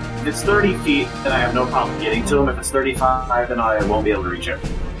 if it's 30 feet, then I have no problem getting to him. If it's 35, then I won't be able to reach him.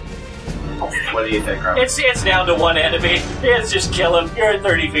 What do you think, Rob? It's down to one enemy. It's just kill him. You're at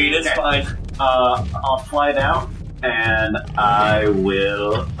 30 feet. It's fine. I'll fly down, and I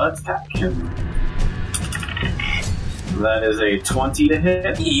will attack him. That is a 20 to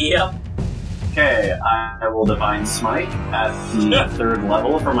hit. Yep. Okay, I will Divine Smite at the third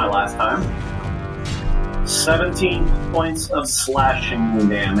level for my last time. 17 points of slashing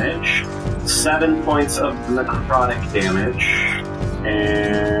damage, 7 points of necrotic damage,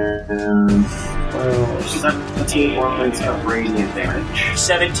 and 17 points of radiant damage.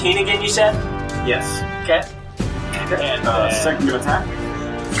 17 again, you said? Yes. Okay. And second attack.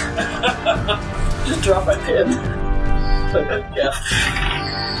 Just drop my pin. Yeah.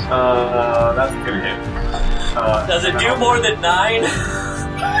 That's gonna hit. Does it do more than 9?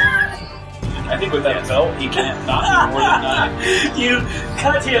 I think with that belt, he can't not do more than 9. You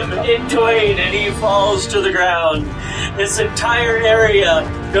cut him in twain and he falls to the ground. This entire area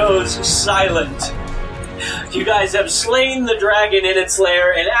goes silent. You guys have slain the dragon in its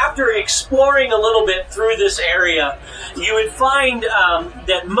lair, and after exploring a little bit through this area, you would find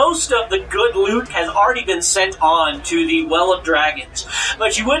that most of the good loot has already been sent on to the Well of Dragons.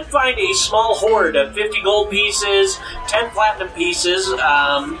 But you would find a small hoard of 50 gold pieces, 10 platinum pieces, 10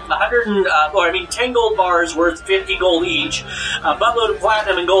 gold bars worth 50 gold each, a buttload of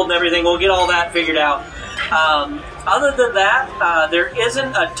platinum and gold and everything. We'll get all that figured out. Other than that, there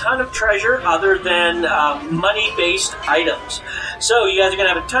isn't a ton of treasure other than money-based items. So you guys are going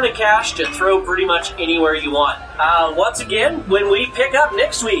to have a ton of cash to throw pretty much anywhere you want. Once again, when we pick up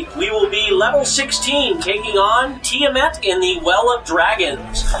next week, we will be level 16, taking on Tiamat in the Well of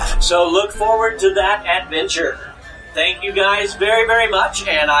Dragons. So look forward to that adventure. Thank you guys very, very much,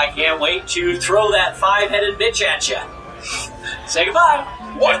 and I can't wait to throw that 5-headed bitch at you. Say goodbye.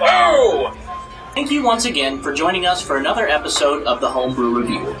 Whoa! Thank you once again for joining us for another episode of the Homebrew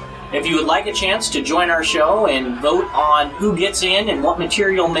Review. If you would like a chance to join our show and vote on who gets in and what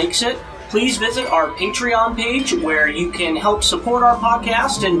material makes it, please visit our Patreon page where you can help support our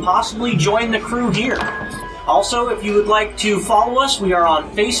podcast and possibly join the crew here. Also, if you would like to follow us, we are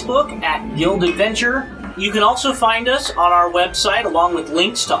on Facebook at Guild Adventure. You can also find us on our website along with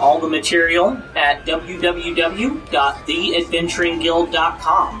links to all the material at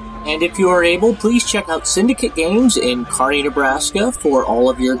www.theadventuringguild.com. And if you are able, please check out Syndicate Games in Kearney, Nebraska for all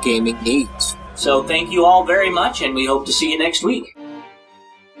of your gaming needs. So thank you all very much, and we hope to see you next week.